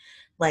even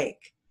like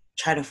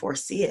try to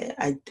foresee it.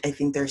 I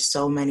think there's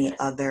so many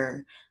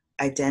other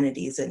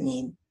identities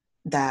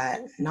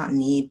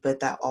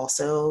that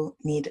also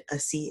need a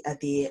seat at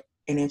the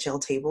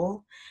NHL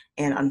table.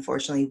 And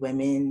unfortunately,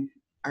 women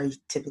are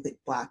typically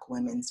Black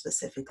women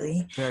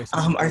specifically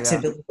are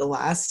typically the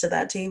last to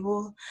that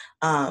table.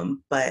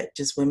 But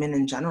just women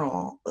in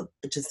general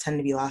just tend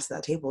to be last to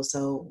that table.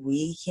 So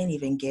we can't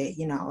even get,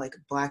 like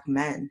Black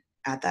men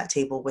at that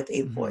table with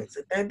 8 boys.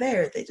 If they're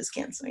there, they just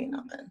can't say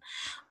nothing.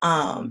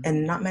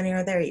 And not many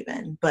are there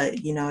even,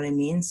 but you know what I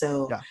mean?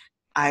 So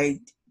I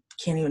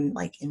can't even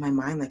like in my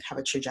mind like have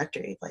a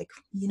trajectory like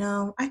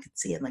I could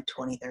see it in like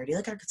 2030,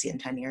 like I could see it in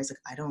 10 years, like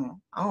I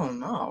don't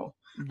know.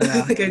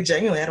 Like I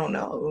genuinely, I don't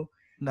know.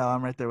 No,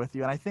 I'm right there with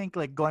you. And I think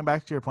like going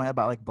back to your point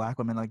about like Black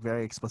women like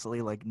very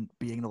explicitly like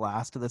being the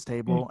last to this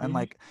table, and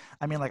like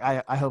I mean like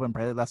I hope and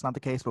pray that that's not the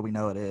case, but we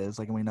know it is,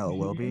 like, and we know it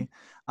will be.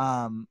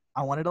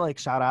 I wanted to like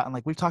shout out, and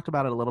like we've talked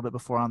about it a little bit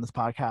before on this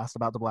podcast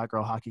about the Black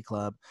Girl Hockey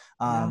Club,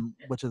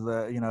 which is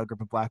a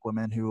group of Black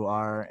women who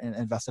are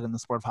invested in the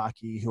sport of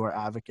hockey, who are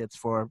advocates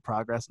for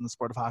progress in the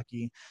sport of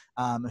hockey,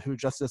 who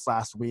just this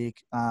last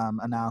week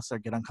announced their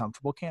Get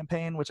Uncomfortable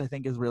campaign, which I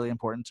think is really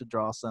important to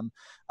draw some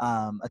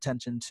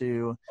attention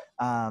to.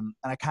 And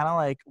I kind of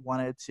like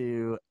wanted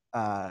to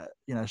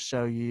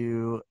show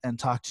you and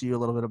talk to you a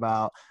little bit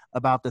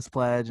about this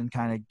pledge and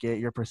kind of get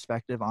your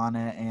perspective on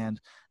it, and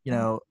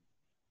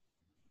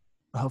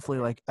hopefully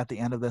like at the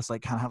end of this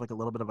like kind of have like a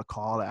little bit of a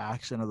call to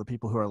action of the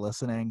people who are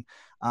listening.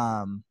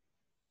 I'm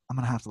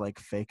gonna have to like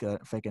fake a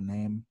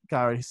name. I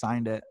already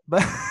signed it,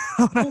 but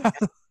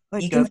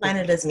you can sign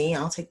it as me.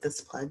 I'll take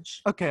this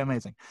pledge. Okay,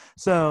 amazing.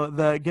 So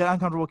the Get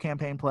Uncomfortable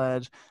campaign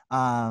pledge,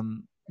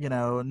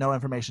 no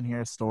information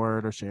here is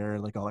stored or shared,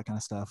 like all that kind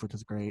of stuff, which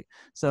is great.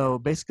 So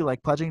basically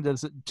like pledging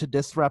to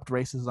disrupt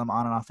racism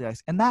on and off the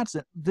ice. And that's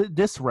it. The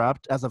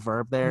disrupt as a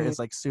verb there is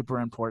like super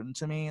important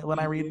to me when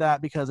I read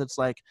that, because it's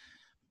like,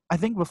 I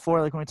think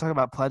before, like when we talk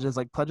about pledges,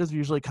 like pledges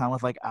usually come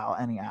with like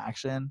any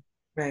action.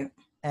 Right.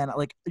 And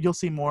like you'll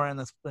see more in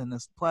this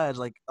pledge,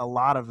 like a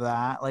lot of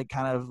that, like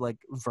kind of like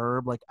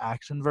verb, like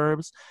action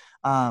verbs.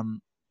 But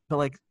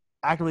like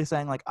actively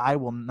saying like I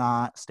will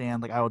not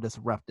stand, like I will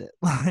disrupt it,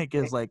 like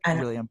is like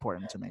really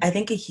important to me. I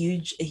think a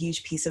huge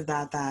piece of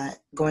that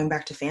going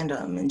back to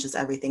fandom and just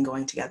everything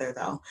going together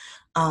though,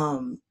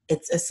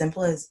 it's as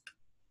simple as,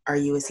 are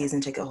you a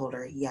season ticket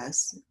holder?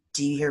 Yes.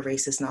 Do you hear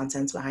racist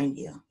nonsense behind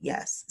you?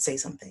 Yes. Say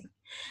something.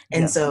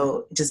 And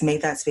so just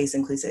make that space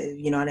inclusive.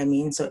 You know what I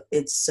mean? So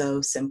it's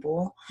so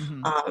simple.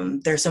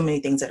 There's so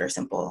many things that are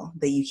simple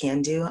that you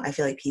can do. I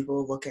feel like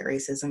people look at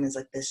racism as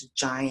like this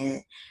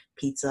giant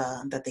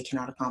pizza that they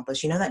cannot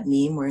accomplish. You know that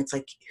meme where it's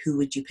like, who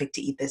would you pick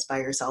to eat this by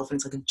yourself? And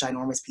it's like a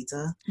ginormous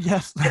pizza.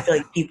 Yes. I feel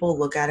like people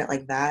look at it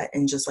like that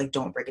and just like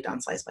don't break it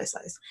down slice by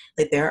slice.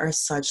 Like there are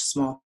such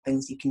small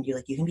things you can do.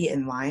 Like you can be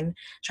in line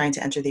trying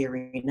to enter the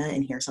arena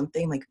and hear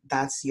something, like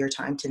that's your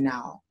time to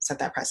now set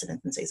that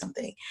precedent and say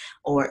something.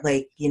 Or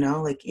like,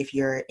 like if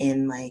you're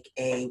in like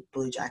a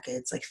Blue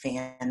Jackets like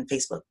fan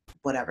Facebook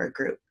whatever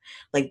group,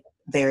 like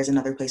there's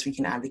another place where you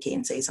can advocate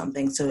and say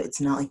something. So it's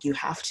not like you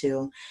have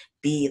to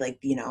be like,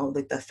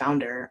 like the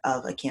founder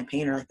of a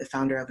campaign or like the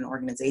founder of an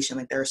organization.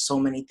 Like there are so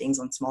many things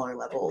on smaller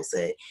levels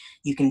that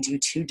you can do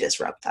to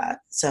disrupt that.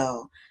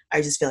 So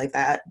I just feel like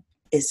that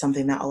is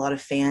something that a lot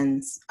of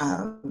fans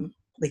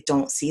like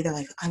don't see. They're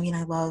like, I mean,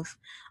 I love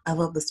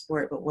the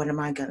sport, but what am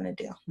I gonna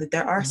do? Like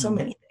there are so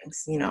many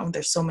things,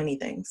 there's so many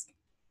things.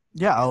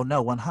 Yeah. Oh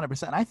no,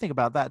 100%. I think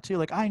about that too.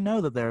 Like I know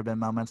that there have been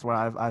moments where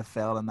I've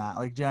failed in that.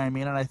 Like, do you know what I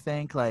mean? And I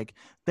think like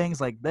things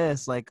like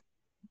this like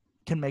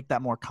can make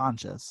that more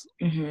conscious.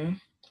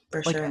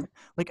 For sure.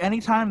 Like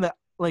anytime that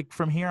like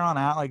from here on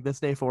out, like this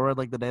day forward,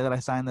 like the day that I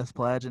signed this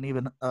pledge, and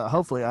even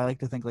hopefully I like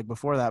to think like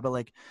before that, but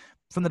like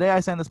from the day I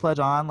signed this pledge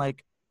on,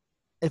 like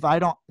if I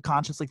don't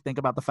consciously think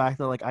about the fact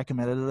that like I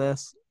committed to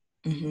this,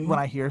 when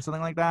I hear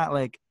something like that,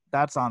 like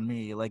that's on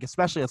me. Like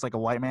especially as like a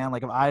white man,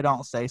 like if I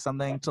don't say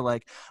something to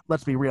like,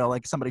 let's be real,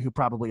 like somebody who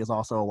probably is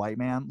also a white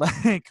man,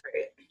 like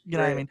you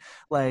know what I mean?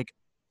 Like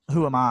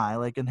who am I?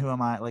 Like and who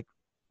am I? Like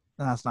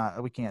and that's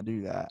not, we can't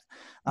do that.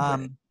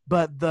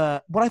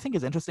 But what I think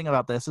is interesting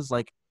about this is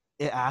like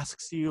it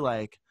asks you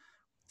like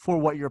for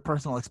what your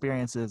personal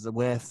experience is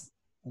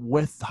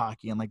with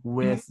hockey and like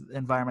with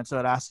environment. So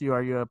it asks you,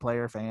 are you a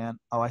player fan?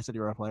 Oh, I said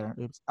you were a player.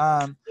 Oops.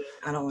 I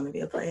don't want to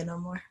be a player no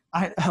more.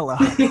 Hello.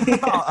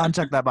 I'll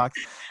uncheck that box.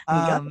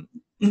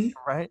 Mhm.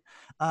 right?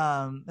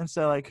 And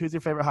so like, who's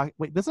your favorite hockey?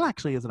 Wait, this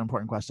actually is an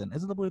important question.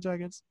 Is it the Blue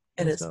Jackets?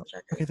 Are It they is still? the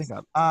Okay, thank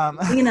Jackets.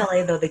 God. Being in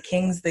LA though, the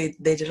Kings they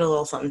did a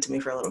little something to me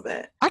for a little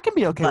bit, I can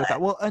be okay but with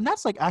that. Well, and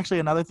that's like actually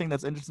another thing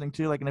that's interesting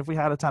too. Like, and if we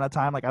had a ton of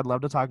time, like I'd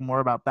love to talk more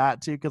about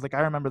that too, because like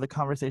I remember the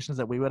conversations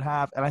that we would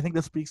have, and I think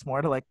this speaks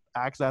more to like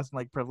access and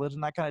like privilege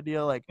and that kind of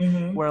deal. Like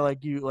hmm where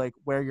like you like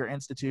where your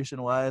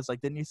institution was.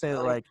 Like, didn't you say that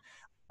oh, yeah.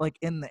 like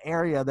in the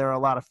area there are a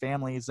lot of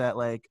families that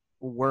like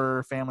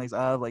were families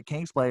of like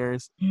Kings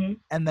players, Mhm.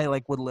 and they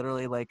like would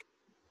literally like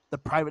the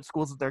private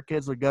schools that their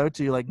kids would go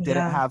to like didn't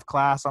Yeah. have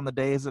class on the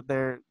days that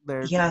they're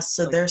Yeah,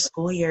 so like their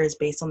school year is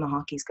based on the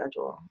hockey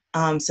schedule.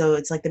 So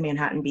it's like the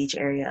Manhattan Beach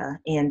area,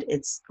 and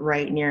it's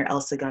right near El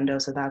Segundo.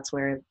 So that's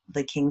where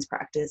the Kings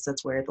practice.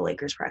 That's where the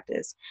Lakers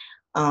practice.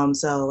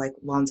 So like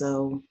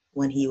Lonzo,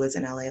 when he was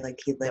in LA, like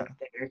he yeah lived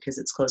there because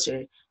it's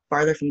closer,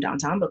 farther from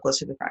downtown, but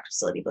closer to the practice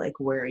facility. But like,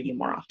 where are you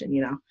more often?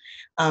 You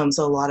know.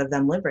 So a lot of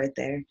them live right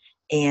there,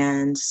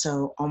 and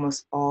so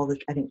almost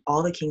I think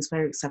all the Kings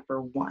players except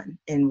for one,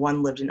 and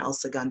one lived in El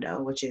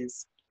Segundo, which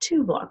is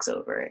 2 blocks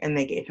over, and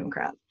they gave him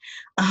crap.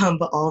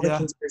 But all the yeah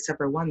Kings except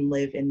for one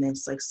live in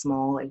this like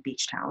small like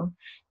beach town,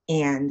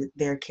 and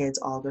their kids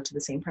all go to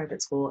the same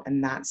private school.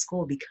 And that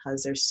school,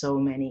 because there's so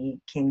many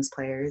Kings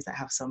players that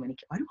have so many.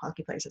 Why do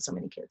hockey players have so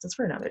many kids? That's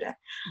for another day.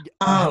 That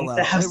hello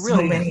have it so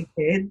really many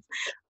kids.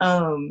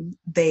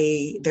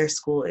 Their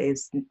school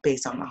is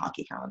based on the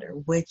hockey calendar,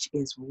 which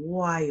is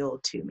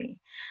wild to me.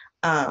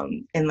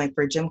 And like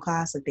for gym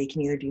class, like they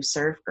can either do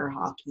surf or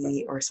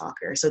hockey or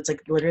soccer. So it's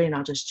like literally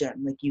not just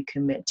gym, like you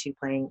commit to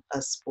playing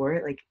a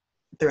sport like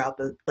throughout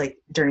the like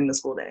during the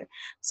school day.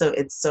 So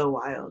it's so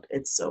wild.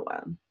 It's so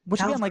wild.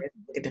 which again like California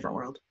is like a different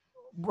world.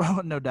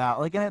 well, no doubt.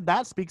 Like, and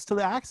that speaks to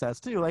the access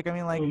too. Like, I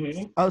mean, like,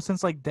 Hmm oh,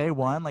 since like day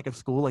one, like of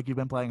school, like you've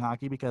been playing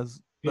hockey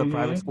because the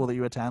private hmm school that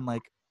you attend,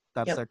 like,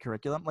 that's Yep. their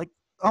curriculum. Like,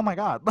 oh my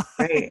god,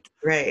 Right. like,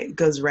 Right.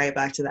 Goes right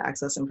back to the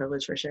access and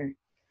privilege for sure.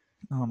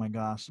 oh my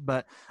gosh.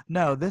 But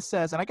no, this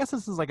says, and I guess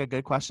this is like a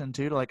good question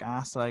too to like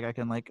ask. Like, I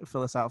can like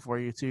fill this out for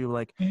you too.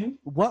 Like, Hmm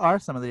what are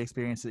some of the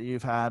experiences that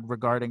you've had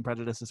regarding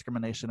prejudice,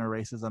 discrimination, or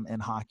racism in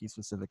hockey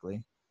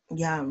specifically?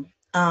 Yeah.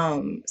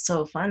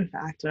 So fun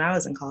fact, when I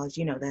was in college,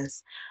 you know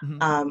this,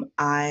 Hmm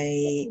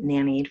I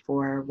nannied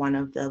for one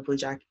of the Blue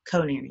Jacket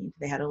co-nannied.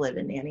 They had a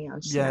live-in nanny. I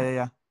was just, Yeah, yeah,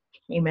 yeah.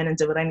 came in and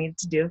did what I needed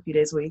to do a few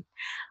days a week.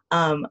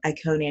 I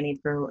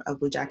co-nannied for a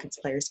Blue Jackets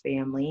player's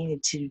family,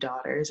 2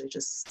 daughters, which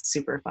is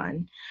super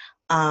fun.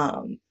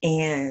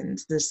 And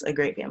this a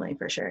great family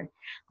for sure.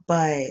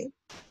 But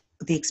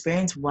the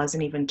experience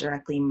wasn't even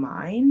directly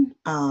mine.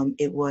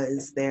 It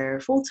was their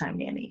full-time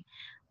nanny.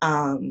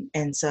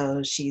 And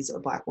so she's a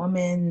Black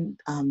woman.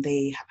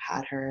 They have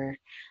had her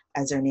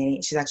as their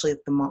nanny. She's actually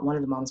one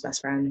of the mom's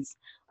best friends.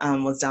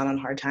 Was down on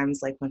hard times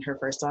like when her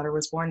first daughter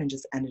was born, and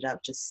just ended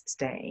up just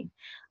staying,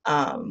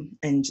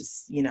 and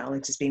just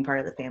like just being part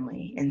of the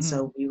family. And Mhm.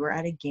 so we were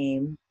at a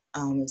game. It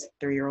was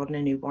a 3-year-old and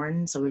a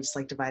newborn, so we just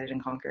like divided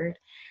and conquered.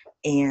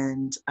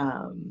 And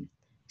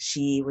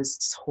she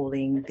was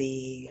holding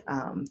the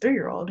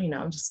 3-year-old,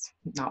 just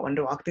not wanting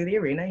to walk through the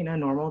arena,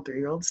 normal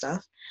 3-year-old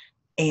stuff.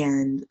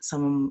 And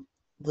someone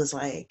was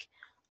like,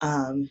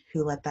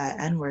 who let that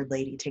N-word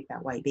lady take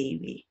that white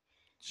baby?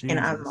 And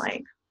I'm Jesus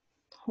like,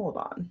 hold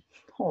on,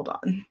 hold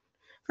on.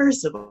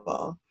 First of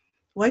all,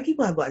 white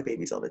people have Black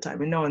babies all the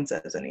time and no one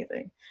says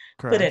anything.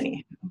 But Christ.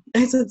 anyway,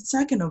 I said,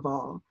 second of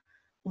all,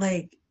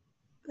 like,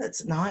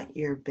 that's not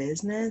your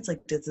business.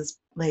 Like, does this,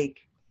 like,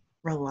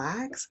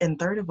 relax? And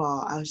third of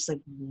all, I was just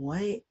like,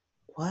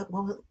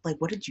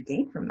 what did you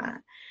gain from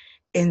that?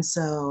 And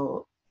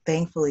so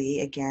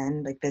thankfully,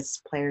 again, like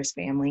this player's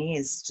family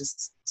is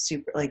just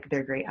super, like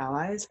they're great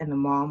allies. And the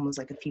mom was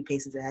like a few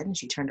paces ahead, and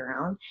she turned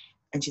around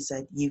and she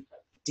said,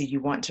 did you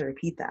want to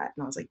repeat that?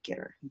 And I was like, get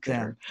her.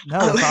 Damn. No,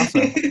 Um, that's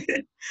awesome.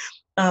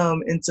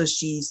 and so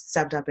she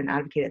stepped up and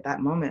advocated at that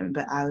moment.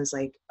 But I was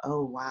like,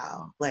 oh,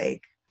 wow.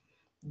 Like,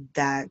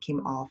 that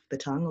came off the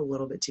tongue a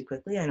little bit too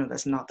quickly. I know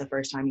that's not the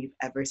first time you've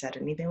ever said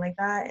anything like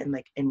that.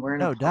 And we're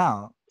in a No public,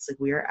 doubt. it's like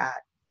we're at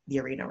the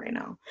arena right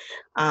now.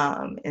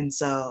 And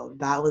so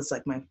that was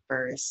like my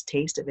first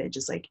taste of it,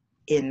 just like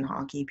in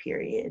hockey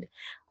period.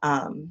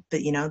 But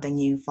then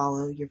you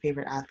follow your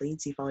favorite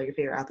athletes,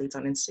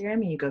 on Instagram,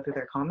 and you go through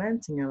their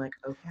comments and you're like,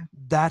 okay,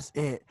 That's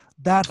it.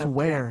 That's okay.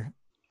 where.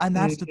 And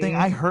that's the thing.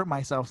 I hmm hurt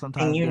myself And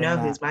sometimes you doing know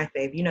that. who's my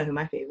fave. You know who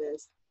my fave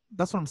is.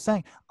 That's what I'm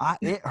saying.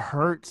 It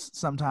hurts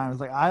sometimes.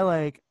 Like I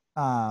like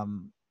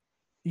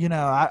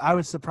I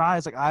was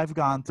surprised. Like I've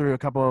gone through a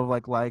couple of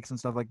like likes and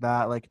stuff like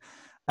that. Like,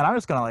 and I'm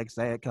just gonna like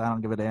say it because I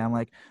don't give a damn.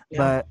 Like, Yeah.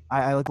 but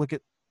I like look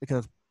at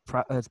because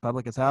it's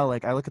public as hell.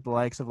 Like I look at the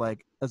likes of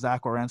like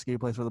Zach Werenski who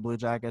plays for the Blue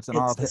Jackets and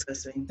all It's of his,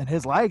 disgusting. and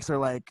his likes are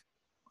like,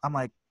 I'm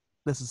like,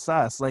 this is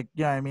sus. Like,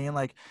 you know what I mean?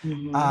 Like,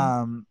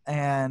 hmm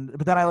and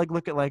but then I like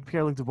look at like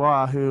Pierre Luc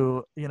Dubois,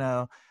 who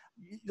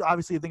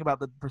obviously you think about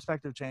the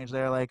perspective change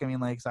there. Like, I mean,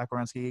 like Zach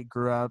Werenski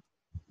grew up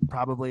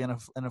probably in an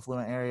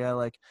affluent area,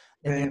 like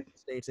in the Right. United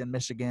States, in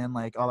Michigan,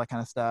 like all that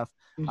kind of stuff.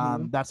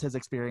 Mm-hmm. That's his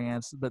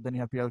experience. But then you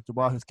have Pierre-Luc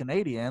Dubois, who's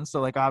Canadian. So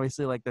like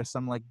obviously like there's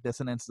some like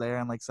dissonance there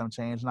and like some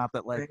change. Not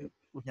that like, Right.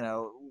 you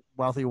know,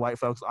 wealthy white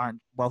folks aren't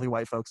wealthy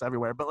white folks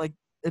everywhere, but like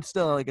it's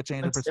still like a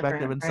change of It's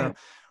perspective. different, And so right?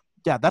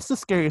 yeah, that's the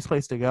scariest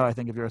place to go, I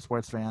think, if you're a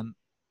sports fan.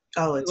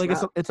 Oh, it's Like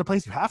rough. it's a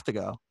place you have to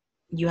go,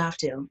 You have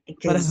to,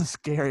 but it's because a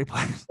scary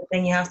place.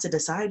 then you have to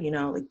decide,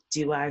 like,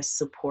 do I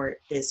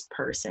support this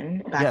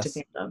person? Back to Yes.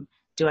 fandom.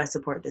 Do I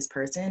support this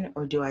person,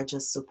 or do I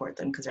just support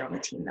them because they're on a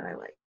team that I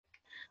like?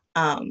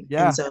 And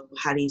Yeah. so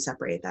how do you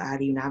separate that? How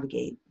do you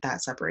navigate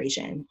that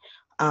separation?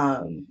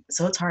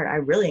 So it's hard. I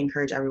really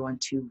encourage everyone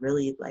to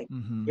really, like,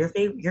 Mm-hmm.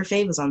 your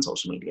fave is on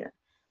social media.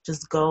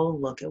 Just go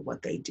look at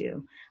what they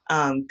do,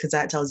 because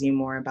that tells you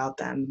more about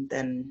them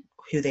than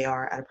who they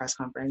are at a press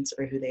conference,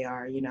 or who they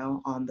are,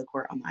 on the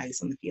court, on the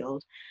ice, on the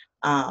field.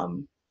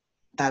 Um,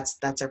 that's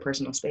their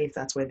personal space.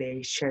 That's where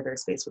they share their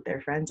space with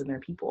their friends and their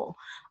people.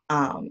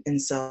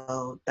 And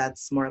so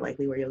that's more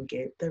likely where you'll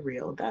get the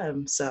real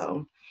them.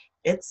 So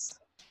it's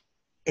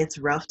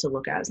rough to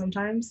look at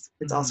sometimes.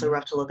 It's also Mm-hmm.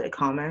 rough to look at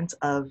comments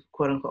of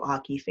quote unquote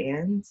hockey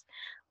fans,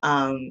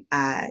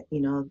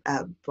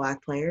 at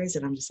Black players,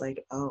 and I'm just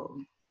like, oh,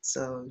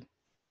 so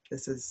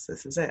this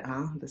is it,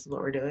 huh? This is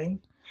what we're doing.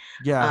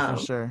 Yeah, for Um,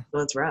 sure.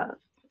 so it's rough.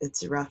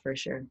 It's rough for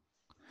sure.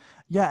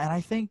 Yeah, and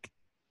I think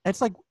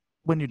it's like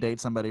when you date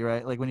somebody,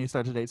 right? Like when you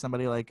start to date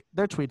somebody, like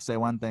their tweets say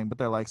one thing, but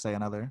their likes say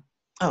another.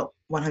 Oh,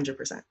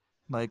 100%.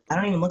 Like I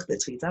don't even look at the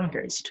tweets. I don't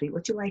care what you tweet.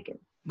 What you liking?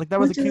 like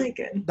What you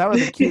liking? that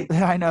was a cute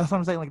I know that's what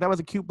I'm saying. Like that was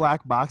a cute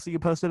black box that you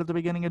posted at the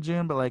beginning of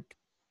June, but like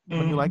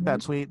when you like Hmm.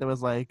 that tweet that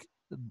was like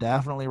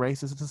definitely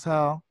racist as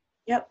hell.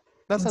 Yep.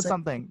 It's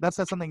like, That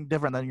said something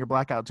different than your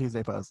Blackout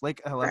Tuesday post.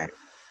 Like hello. right.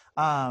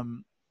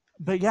 Um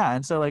but yeah,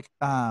 and so like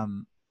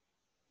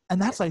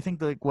and that's I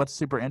think like what's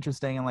super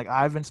interesting, and like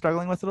I've been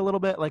struggling with it a little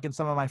bit, like in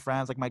some of my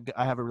friends, like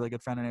I have a really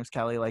good friend, her name's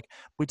Kelly, like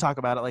we talk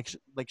about it,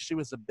 like she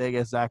was the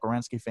biggest Zach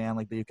Werenski fan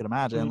like that you could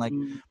imagine, like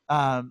Hmm.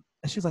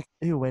 and she's like,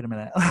 ew, wait a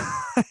minute.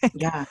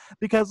 Yeah.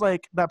 Because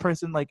like that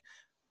person, like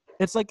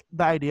it's like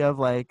the idea of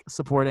like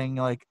supporting,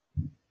 like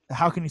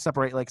how can you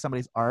separate like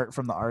somebody's art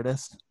from the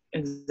artist?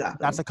 That's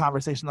Exactly. a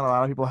conversation that a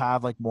lot of people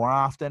have like more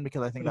often,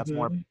 because I think that's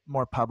Hmm.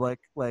 more public,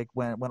 like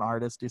when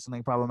artists do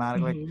something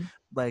problematic, Hmm.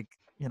 like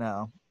you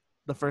know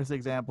the first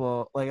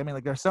example, like I mean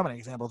like there's so many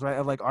examples, right,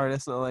 of like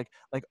artists that like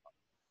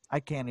I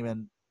can't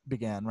even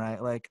begin,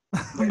 right, like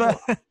There's a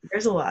but lot.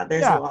 There's a lot.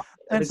 There's a yeah, lot of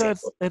and so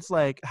examples. it's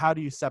like how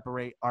do you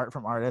separate art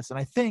from artists? And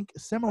I think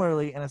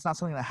similarly, and it's not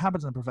something that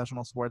happens in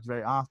professional sports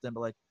very often,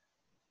 but like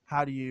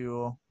how do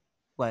you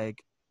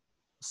like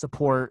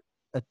support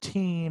a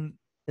team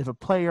if a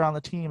player on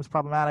the team is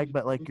problematic,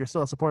 but like you're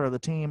still a supporter of the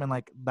team, and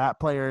like that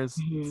player's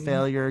Hmm.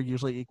 failure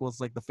usually equals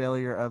like the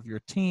failure of your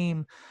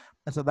team,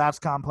 and so that's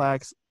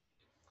complex.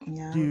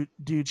 Yeah. Do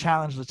you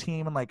challenge the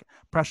team and like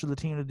pressure the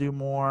team to do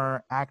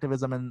more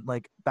activism and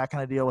like that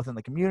kind of deal within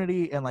the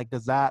community, and like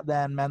does that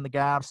then mend the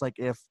gaps, like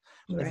Right.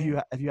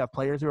 if you have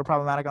players who are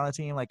problematic on the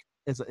team, like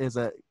is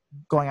it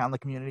going out in the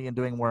community and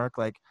doing work,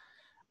 like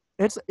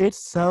it's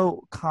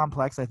so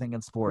complex, I think, in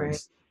Right.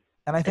 sports.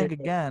 And I think It,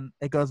 it, again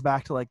it goes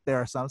back to like there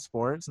are some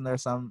sports and there are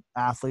some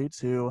athletes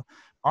who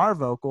are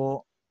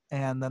vocal,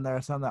 and then there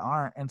are some that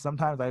aren't, and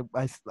sometimes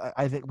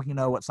I think we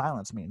know what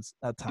silence means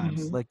at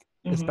times, hmm. like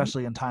Hmm.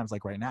 especially in times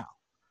like right now.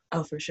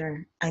 Oh, for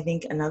sure. I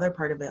think another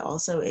part of it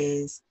also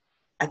is,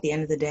 at the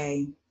end of the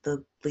day,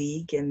 the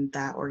league and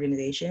that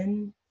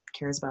organization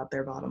cares about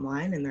their bottom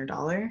line and their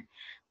dollar.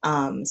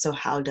 So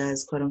how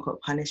does quote unquote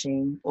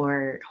punishing,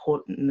 or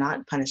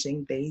not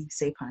punishing, they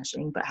say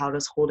punishing, but how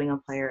does holding a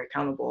player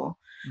accountable,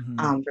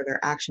 Mm-hmm. for their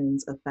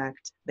actions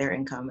affect their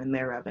income and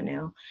their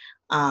revenue?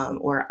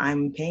 Or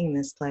I'm paying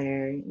this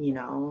player,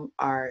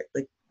 are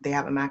like, they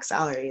have a max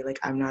salary. Like,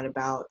 I'm not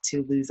about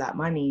to lose that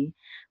money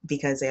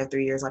because they have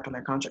 3 years left on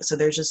their contract. So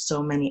there's just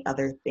so many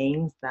other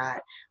things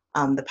that,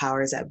 the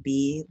powers that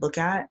be look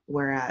at,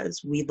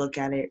 whereas we look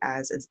at it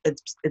as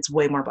it's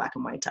way more black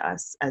and white to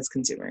us as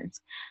consumers.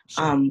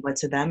 Sure. But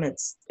to them,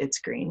 it's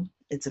green.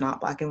 It's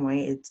not black and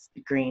white. It's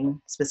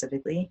green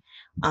specifically,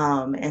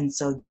 and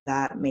so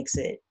that makes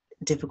it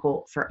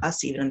difficult for us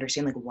to even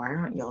understand, like, why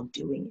aren't y'all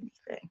doing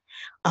anything?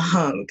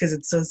 Because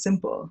it's so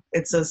simple.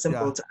 It's so Yeah.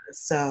 simple to us.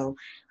 So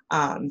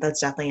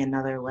that's definitely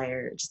another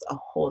layer, just a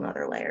whole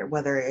nother layer,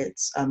 whether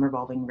it's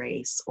revolving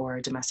race or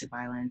domestic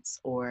violence,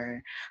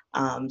 or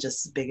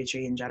just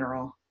bigotry in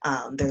general.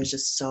 There's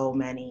just so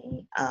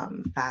many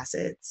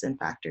facets and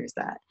factors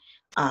that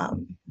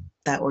um,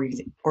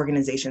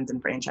 organizations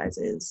and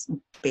franchises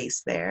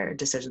base their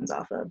decisions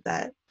off of,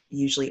 that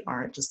usually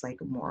aren't just like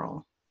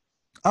moral.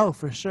 Oh,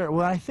 for sure.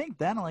 Well, I think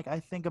then like I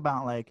think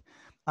about like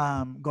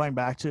going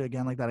back to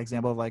again like that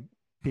example of like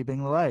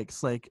peeping the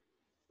likes, like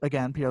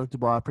again Pierre-Luc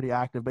Dubois pretty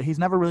active, but he's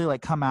never really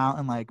like come out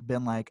and like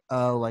been like,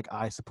 oh, like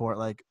I support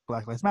like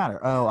Black Lives Matter,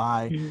 oh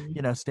I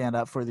Mhm. stand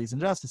up for these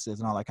injustices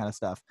and all that kind of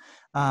stuff.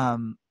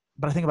 um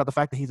but I think about the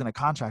fact that he's in a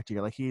contract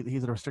year, like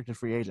he's a restricted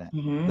free agent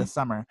Mm-hmm. this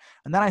summer.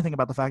 And then I think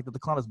about the fact that the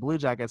Columbus Blue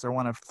Jackets are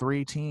one of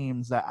 3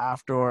 teams that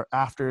after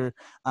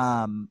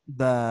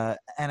the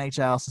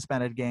NHL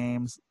suspended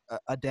games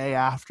a day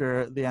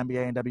after the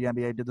NBA and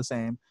WNBA did the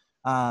same,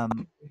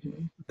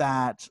 Mm-hmm.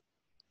 that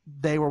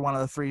they were one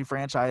of the 3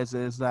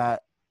 franchises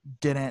that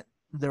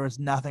there was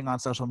nothing on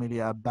social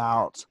media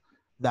about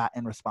that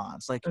in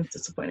response. Like, That's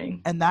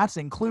disappointing. and that's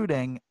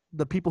including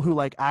the people who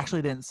like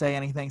actually didn't say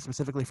anything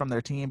specifically from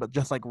their team, but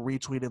just like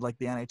retweeted like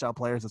the NHL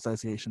Players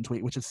Association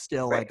tweet, which is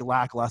still Right. like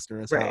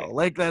lackluster as Right. hell.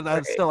 Like that's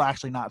Right. still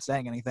actually not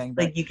saying anything.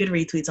 But Like you could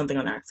retweet something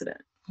on accident.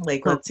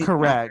 Like let's see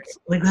correct.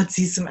 some effort. Like let's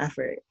see some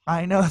effort.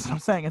 I know, that's what I'm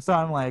saying. And so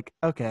I'm like,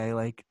 okay,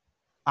 like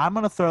I'm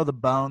gonna throw the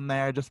bone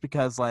there just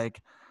because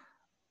like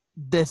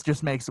this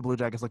just makes the Blue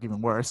Jackets look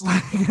even worse.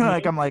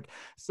 Like I'm like,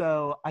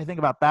 so I think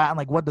about that and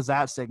like what does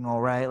that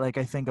signal, right? Like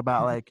I think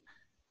about like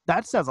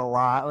that says a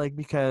lot, like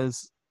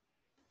because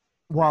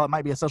while it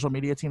might be a social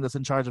media team that's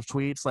in charge of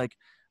tweets, like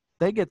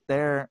they get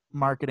their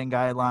marketing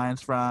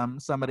guidelines from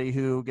somebody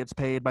who gets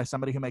paid by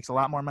somebody who makes a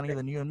lot more money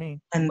than you and me.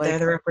 And like, they're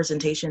the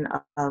representation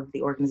of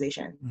the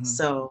organization. Mm-hmm.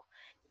 So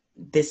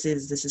this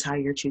is how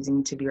you're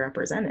choosing to be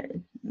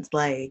represented. It's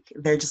like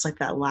they're just like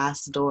that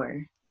last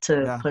door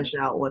to push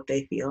out what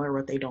they feel or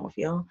what they don't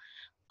feel.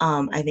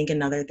 I think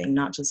another thing,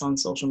 not just on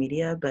social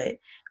media, but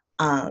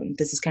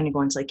this is kind of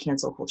going to like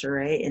cancel culture,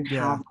 right? And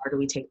how far do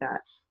we take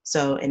that?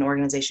 So an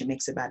organization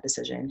makes a bad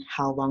decision.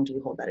 How long do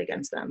we hold that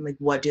against them? Like,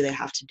 what do they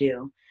have to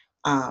do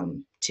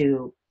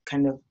to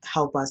kind of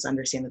help us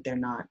understand that they're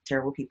not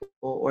terrible people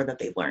or that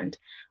they've learned?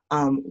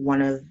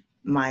 One of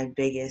my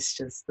biggest,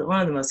 just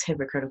one of the most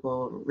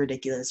hypocritical,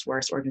 ridiculous,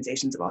 worst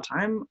organizations of all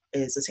time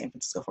is the San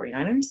Francisco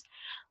 49ers.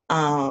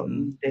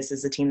 This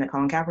is a team that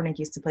Colin Kaepernick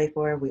used to play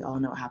for. We all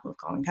know what happened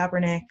with Colin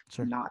Kaepernick,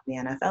 not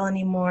in the NFL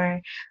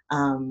anymore.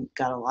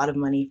 Got a lot of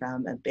money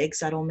from a big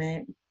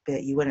settlement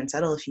that you wouldn't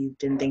settle if you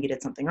didn't think you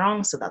did something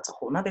wrong. So that's a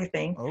whole nother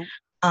thing.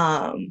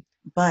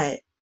 But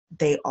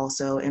they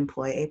also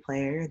employ a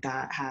player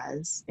that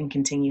has and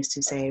continues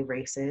to say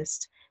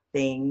racist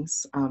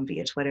things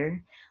via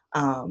Twitter.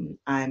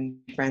 I'm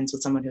friends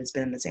with someone who's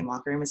been in the same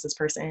locker room as this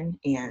person,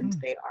 and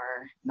they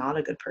are not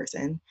a good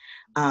person.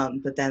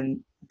 But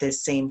then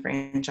this same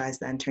franchise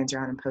then turns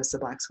around and posts a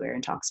black square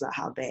and talks about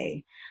how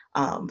they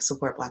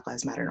support Black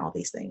Lives Matter and all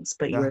these things.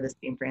 But you're the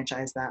same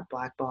franchise that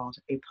blackballed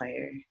a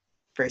player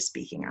for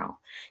speaking out.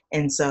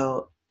 And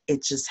so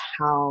it's just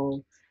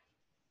how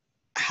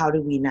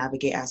do we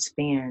navigate as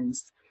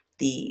fans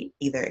the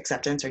either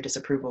acceptance or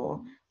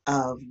disapproval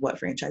of what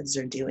franchises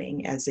are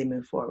doing as they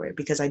move forward?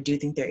 Because I do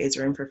think there is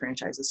room for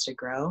franchises to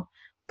grow,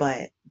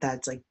 but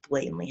that's like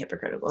blatantly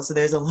hypocritical. So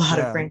there's a lot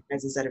of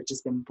franchises that have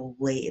just been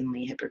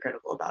blatantly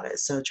hypocritical about it.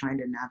 So trying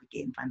to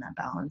navigate and find that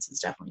balance is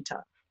definitely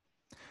tough.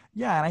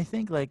 Yeah, and I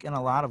think like in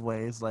a lot of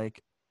ways,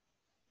 like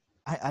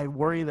I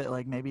worry that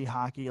like maybe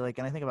hockey, like,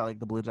 and I think about like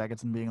the Blue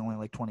Jackets and being only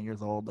like 20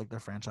 years old, like their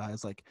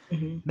franchise, like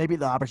maybe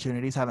the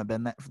opportunities haven't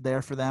been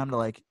there for them to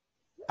like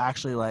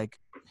actually like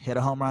hit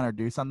a home run or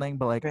do something.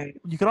 But like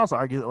you could also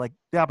argue that like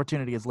the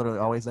opportunity is literally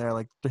always there,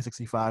 like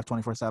 365,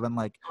 24/7,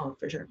 like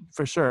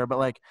for sure. But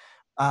like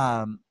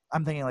I'm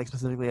thinking like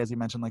specifically as you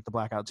mentioned, like the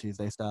Blackout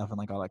Tuesday stuff and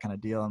like all that kind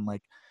of deal, and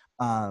like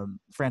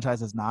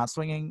franchises not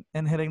swinging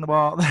and hitting the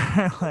ball.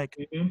 Like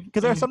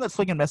because there are some that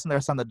swing and miss, and there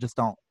are some that just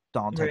don't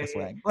take a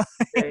swing.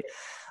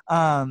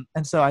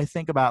 And so I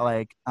think about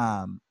like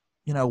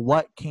you know,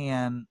 what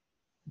can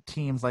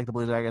teams like the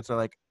Blue Jackets or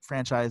like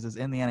franchises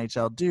in the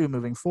NHL do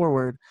moving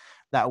forward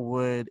that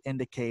would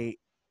indicate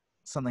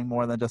something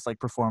more than just like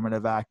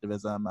performative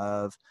activism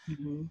of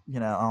you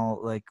know,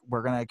 oh, like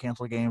we're gonna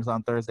cancel games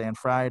on Thursday and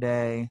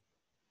Friday,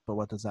 but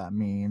what does that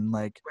mean?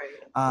 Like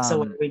so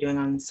what are we doing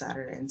on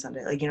Saturday and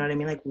Sunday? Like, you know what I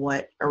mean? Like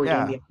what are we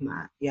doing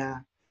beyond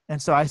that?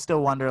 And so I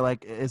still wonder,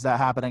 like, is that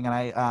happening? And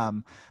I,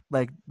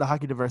 like the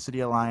Hockey Diversity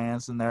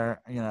Alliance and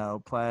their, you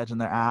know, pledge and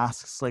their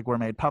asks, like, were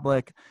made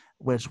public,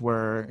 which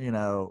were, you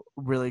know,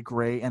 really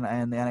great. And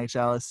the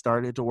NHL has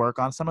started to work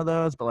on some of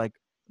those, but like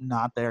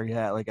not there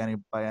yet, like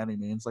by any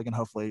means. Like, and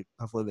hopefully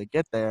they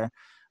get there.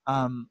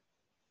 But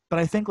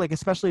I think, like,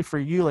 especially for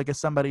you, like, as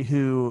somebody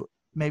who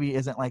maybe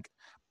isn't like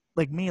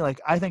me,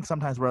 like I think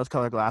sometimes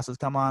rose-colored glasses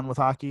come on with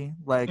hockey,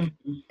 like,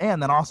 and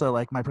then also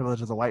like my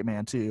privilege as a white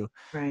man too,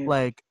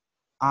 like.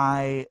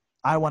 I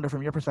wonder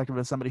from your perspective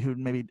as somebody who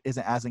maybe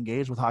isn't as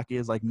engaged with hockey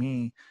as like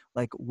me,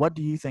 like what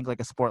do you think like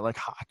a sport like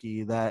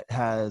hockey that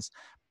has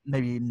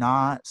maybe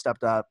not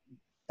stepped up,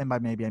 and by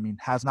maybe I mean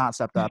has not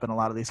stepped up in a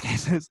lot of these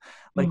cases,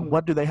 like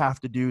what do they have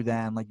to do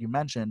then, like you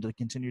mentioned, to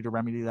continue to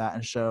remedy that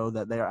and show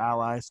that they are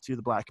allies to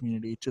the Black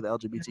community, to the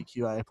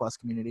LGBTQIA plus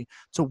community,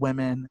 to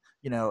women,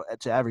 you know,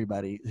 to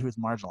everybody who is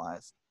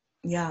marginalized?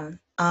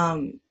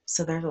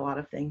 So there's a lot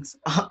of things,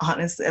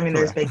 honestly. I mean,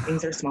 there's big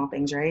things or small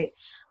things, right?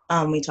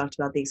 We talked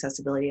about the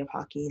accessibility of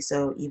hockey.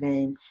 So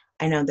even,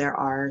 I know there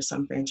are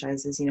some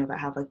franchises, you know,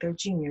 that have like their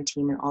junior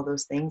team and all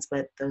those things,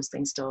 but those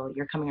things still,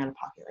 you're coming out of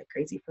pocket like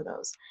crazy for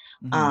those.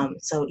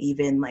 So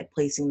even like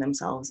placing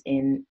themselves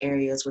in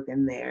areas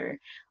within their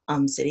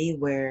city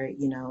where,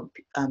 you know,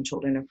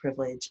 children of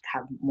privilege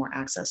have more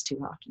access to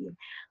hockey,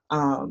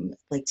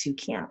 like to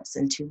camps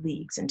and to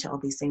leagues and to all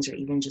these things, or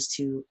even just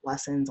to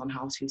lessons on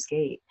how to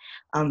skate,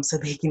 so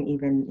they can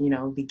even, you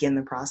know, begin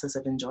the process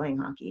of enjoying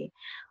hockey.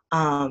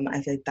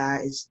 I feel like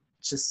that is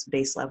just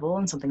base level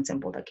and something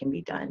simple that can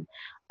be done.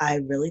 I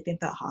really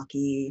think that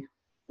hockey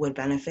would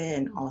benefit,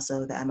 and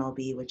also the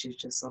MLB, which is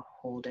just a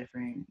whole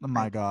different Oh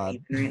my God.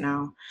 even right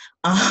now.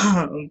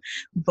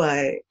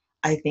 But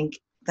I think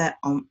that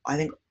I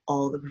think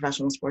all the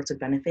professional sports would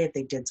benefit if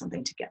they did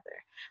something together.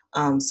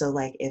 So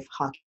like if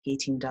hockey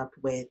teamed up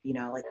with, you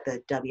know, like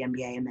the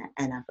WNBA and the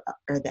NFL,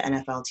 or the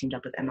NFL teamed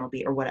up with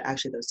MLB, or what,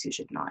 actually those two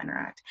should not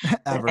interact. The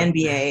Ever.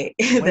 NBA,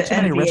 Way too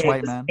many rich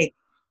white men.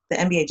 The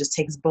NBA just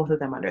takes both of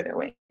them under their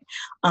wing.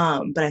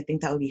 But I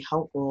think that would be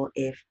helpful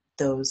if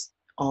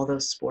all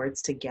those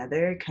sports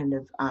together kind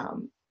of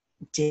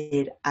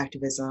did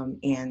activism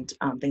and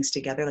things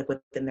together, like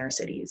within their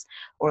cities,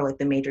 or like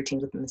the major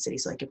teams within the city.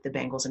 So like if the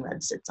Bengals and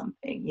Reds did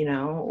something, you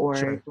know, or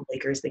Sure. the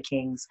Lakers, the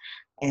Kings,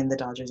 and the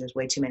Dodgers. There's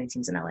way too many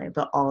teams in LA,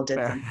 but all did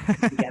Fair.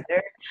 something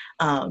together.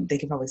 They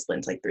could probably split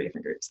into like 3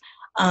 different groups.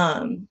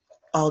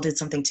 All did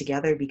something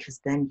together, because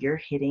then you're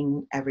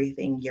hitting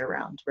everything year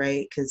round,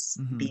 right? Because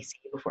Mm-hmm. BC,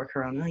 before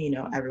Corona, you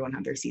know, everyone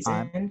had their Time.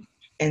 season.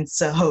 And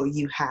so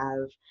you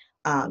have,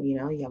 you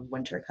know, you have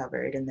winter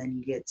covered, and then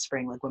you get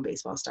spring, like when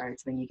baseball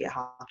starts, then you get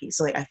hockey.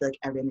 So like I feel like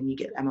and then you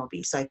get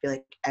MLB. So I feel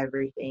like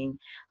everything,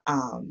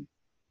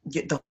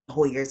 the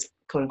whole year's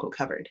quote unquote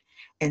covered.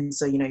 And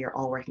so, you know, you're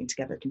all working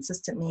together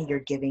consistently. You're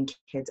giving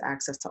kids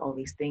access to all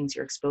these things.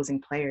 You're exposing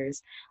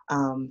players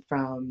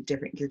from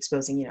different. You're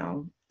exposing, you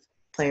know,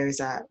 players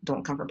that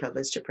don't come from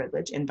privilege to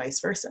privilege, and vice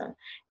versa.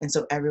 And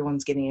so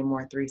everyone's getting a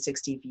more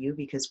 360 view,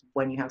 because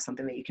when you have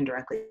something that you can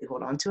directly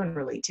hold on to and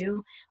relate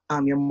to,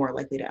 you're more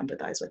likely to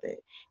empathize with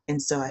it.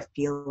 And so I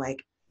feel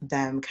like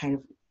them kind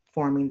of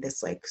forming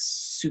this like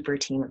super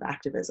team of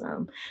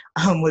activism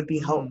would be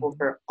helpful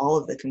for all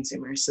of the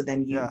consumers. So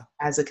then you, Yeah.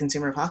 as a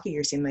consumer of hockey,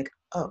 you're seeing like,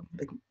 oh,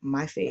 like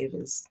my fave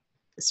is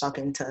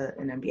talking to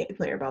an NBA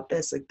player about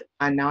this. Like,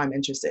 now I'm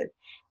interested.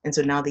 And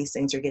so now these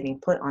things are getting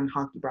put on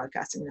hockey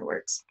broadcasting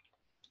networks.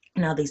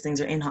 Now these things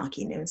are in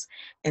hockey news,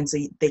 and so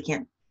they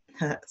can't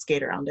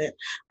skate around it.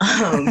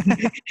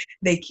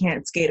 They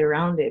can't skate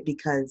around it,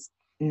 because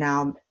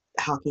now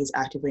hockey is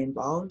actively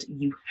involved.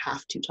 You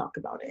have to talk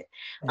about it,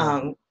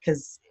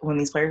 because when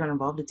these players are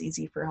involved, it's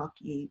easy for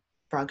hockey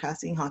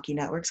broadcasting, hockey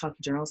networks, hockey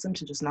journalism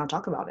to just not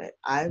talk about it.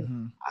 I've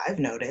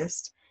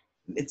noticed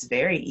it's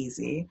very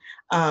easy,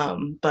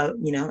 but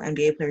you know,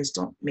 NBA players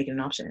don't make it an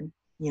option.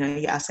 You know,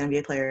 you ask an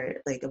NBA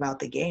player like about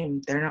the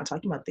game, they're not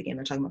talking about the game.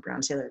 They're talking about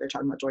Breonna Taylor. They're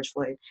talking about George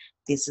Floyd.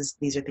 These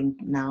are things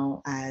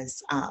now,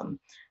 as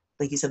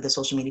like you said, the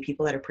social media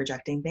people that are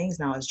projecting things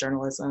now as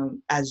journalists,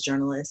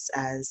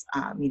 as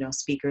you know,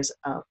 speakers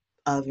of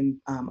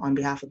on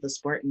behalf of the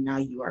sport. And now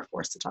you are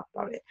forced to talk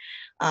about it.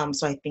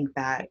 So I think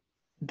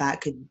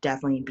that could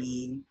definitely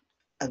be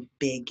a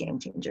big game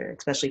changer,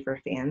 especially for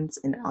fans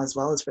and as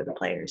well as for the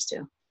players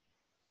too.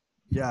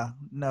 Yeah,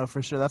 no,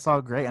 for sure. That's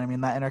all great. And I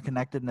mean, that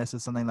interconnectedness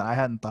is something that I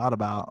hadn't thought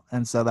about.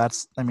 And so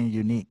that's, I mean,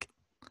 unique.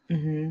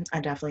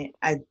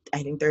 I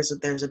think there's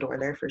a door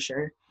there for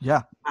sure.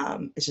 Yeah.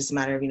 It's just a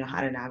matter of, you know,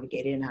 how to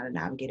navigate it and how to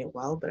navigate it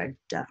well. But I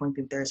definitely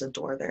think there's a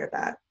door there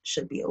that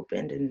should be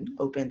opened, and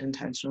opened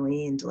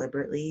intentionally and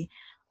deliberately.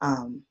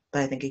 But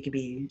I think it could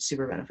be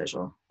super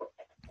beneficial.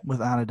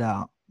 Without a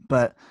doubt.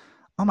 But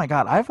oh my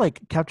God, I've like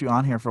kept you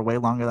on here for way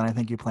longer than I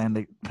think you planned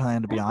to be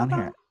That's no on here.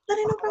 problem. That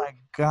ain't no Oh problem. my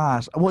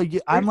gosh. Well,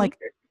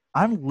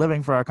 I'm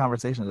living for our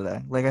conversation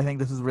today. Like, I think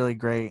this is really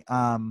great.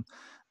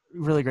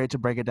 Really great to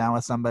break it down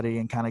with somebody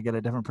and kind of get a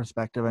different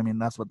perspective. I mean,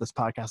 that's what this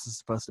podcast is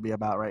supposed to be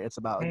about, right? It's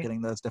about Right.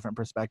 getting those different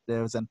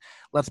perspectives. And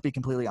let's be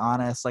completely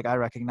honest, like, I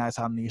recognize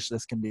how niche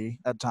this can be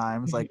at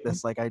times, like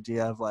this like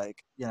idea of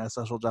like, you know,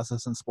 social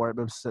justice in sport,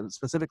 but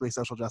specifically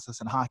social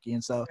justice in hockey.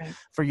 And so Right.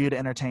 for you to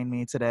entertain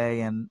me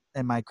today and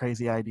my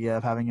crazy idea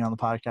of having you on the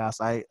podcast,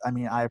 I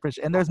mean, I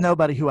appreciate, and there's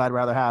nobody who I'd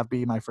rather have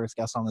be my first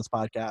guest on this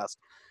podcast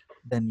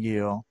than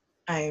you.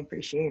 I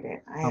appreciate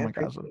it. Oh my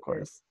gosh, of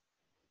course.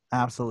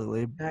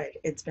 Absolutely.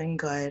 It's been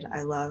good.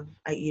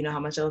 You know how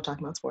much I love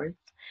talking about sports.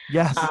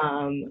 Yes.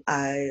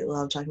 I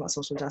love talking about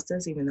social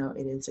justice, even though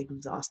it is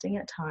exhausting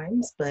at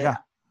times, but Yeah.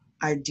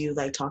 I do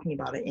like talking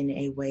about it in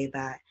a way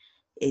that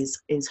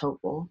is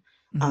hopeful,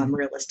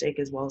 realistic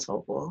as well as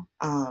hopeful.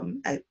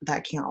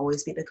 That can't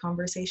always be the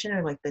conversation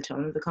or like the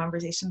tone of the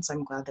conversation. So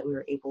I'm glad that we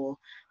were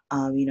able,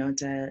 you know,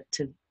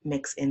 to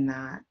mix in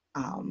that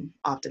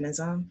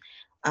optimism.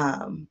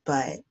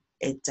 But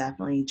it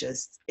definitely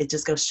just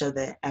goes to show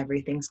that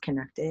everything's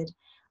connected.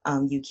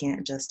 You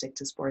can't just stick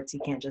to sports.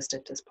 You can't just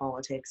stick to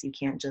politics. You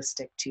can't just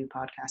stick to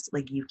podcasts.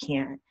 Like, you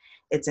can't.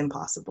 It's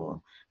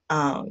impossible.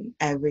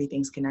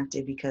 Everything's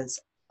connected, because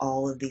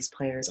all of these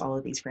players, all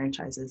of these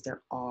franchises,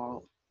 they're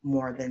all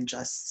more than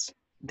just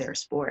their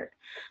sport.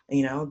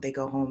 You know, they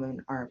go home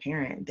and are a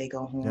parent, they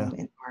go Yeah. home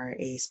and are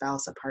a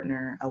spouse, a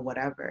partner, a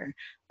whatever,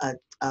 a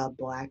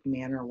Black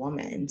man or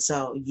woman.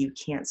 So you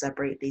can't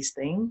separate these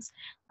things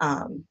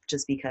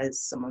just because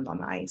someone's on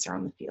the ice or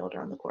on the field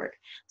or on the court.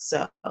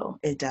 So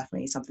it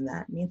definitely is something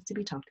that needs to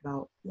be talked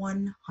about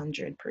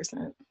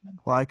 100%.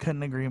 Well, I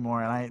couldn't agree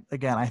more. And I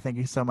thank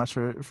you so much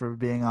for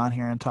being on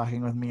here and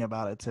talking with me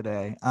about it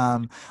today. I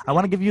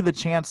want to give you the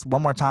chance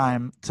one more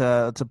time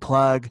to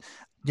plug,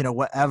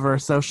 whatever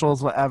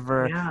socials,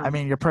 whatever. Yeah. I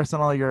mean, your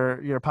personal,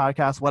 your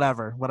podcast,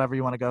 whatever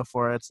you want to go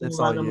for. It's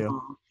all Love them you.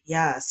 all.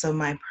 Yeah. So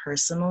my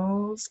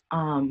personals,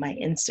 my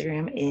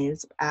Instagram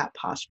is at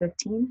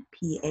Posh15,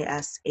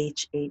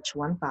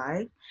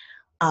 PASHH15.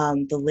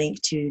 The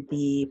link to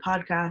the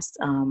podcast,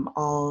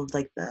 all of,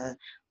 like, the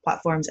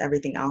platforms,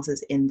 everything else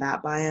is in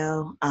that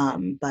bio.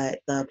 But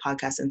the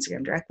podcast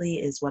Instagram directly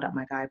is What Up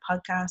My Guy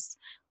Podcast.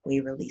 We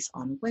release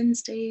on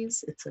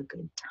Wednesdays. It's a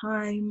good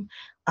time.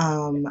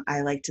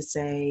 I like to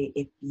say,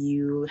 if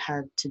you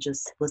had to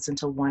just listen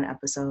to one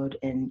episode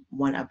and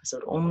one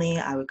episode only,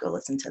 I would go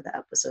listen to the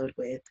episode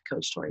with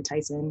Coach Tori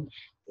Tyson.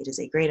 It is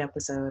a great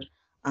episode,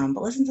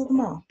 but listen to them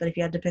all. But if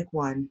you had to pick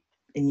one,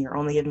 and you're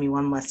only giving me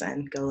one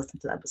lesson, go listen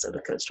to the episode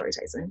with Coach Tori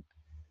Tyson.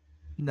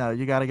 No,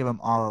 you got to give them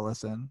all a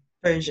listen.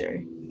 For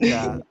sure.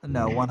 Yeah,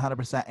 no,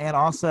 100%. And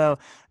also,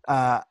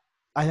 I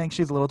think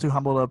she's a little too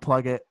humble to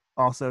plug it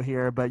also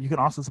here, but you can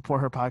also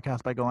support her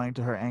podcast by going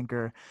to her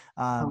Anchor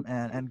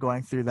and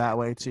going through that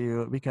way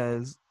too,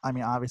 because I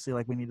mean, obviously,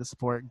 like, we need to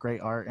support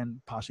great art, and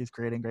Poshy's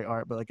creating great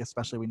art, but like,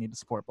 especially we need to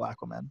support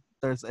Black women.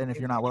 And if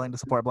you're not willing to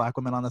support Black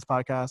women on this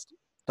podcast,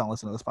 don't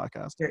listen to this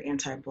podcast. You're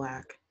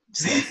anti-Black.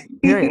 Yes.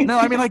 Period. No,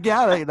 I mean, like,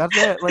 yeah, like, that's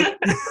it. Like,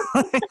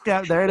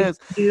 yeah, there it is.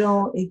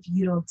 If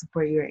you don't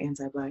support, you're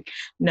anti-Black.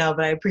 No,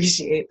 but I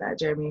appreciate that,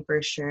 Jeremy,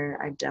 for sure.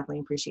 I definitely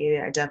appreciate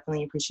it. I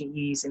definitely appreciate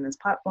you using this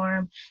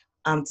platform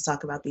to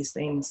talk about these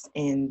things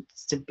and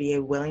to be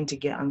willing to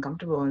get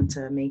uncomfortable and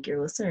to make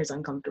your listeners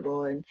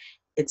uncomfortable. And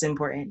it's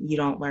important. You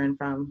don't learn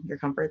from your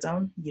comfort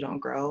zone. You don't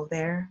grow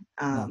there.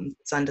 No.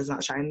 Sun does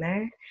not shine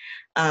there.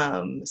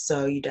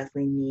 So you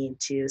definitely need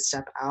to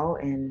step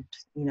out and,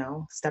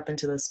 step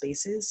into those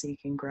spaces so you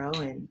can grow.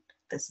 And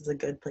this is a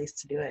good place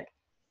to do it.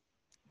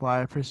 Well,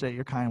 I appreciate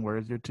your kind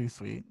words. You're too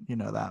sweet. You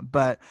know that.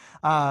 But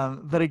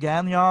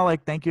again, y'all,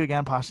 like, thank you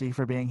again, Poshy,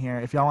 for being here.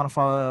 If y'all want to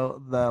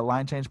follow the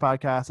Line Change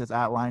podcast, it's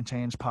at Line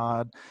Change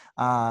Pod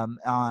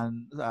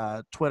on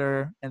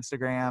Twitter,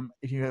 Instagram.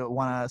 If you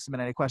want to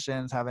submit any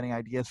questions, have any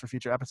ideas for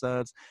future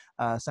episodes,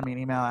 send me an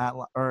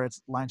email or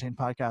it's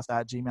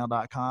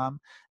linechangepodcast@gmail.com.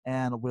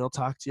 And we'll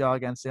talk to y'all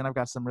again soon. I've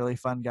got some really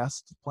fun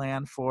guests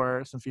planned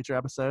for some future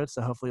episodes,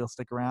 so hopefully you'll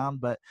stick around.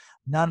 But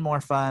none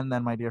more fun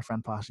than my dear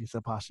friend Poshy. So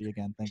Poshy,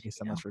 again, thank you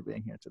so much for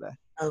being here today.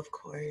 Of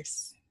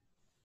course.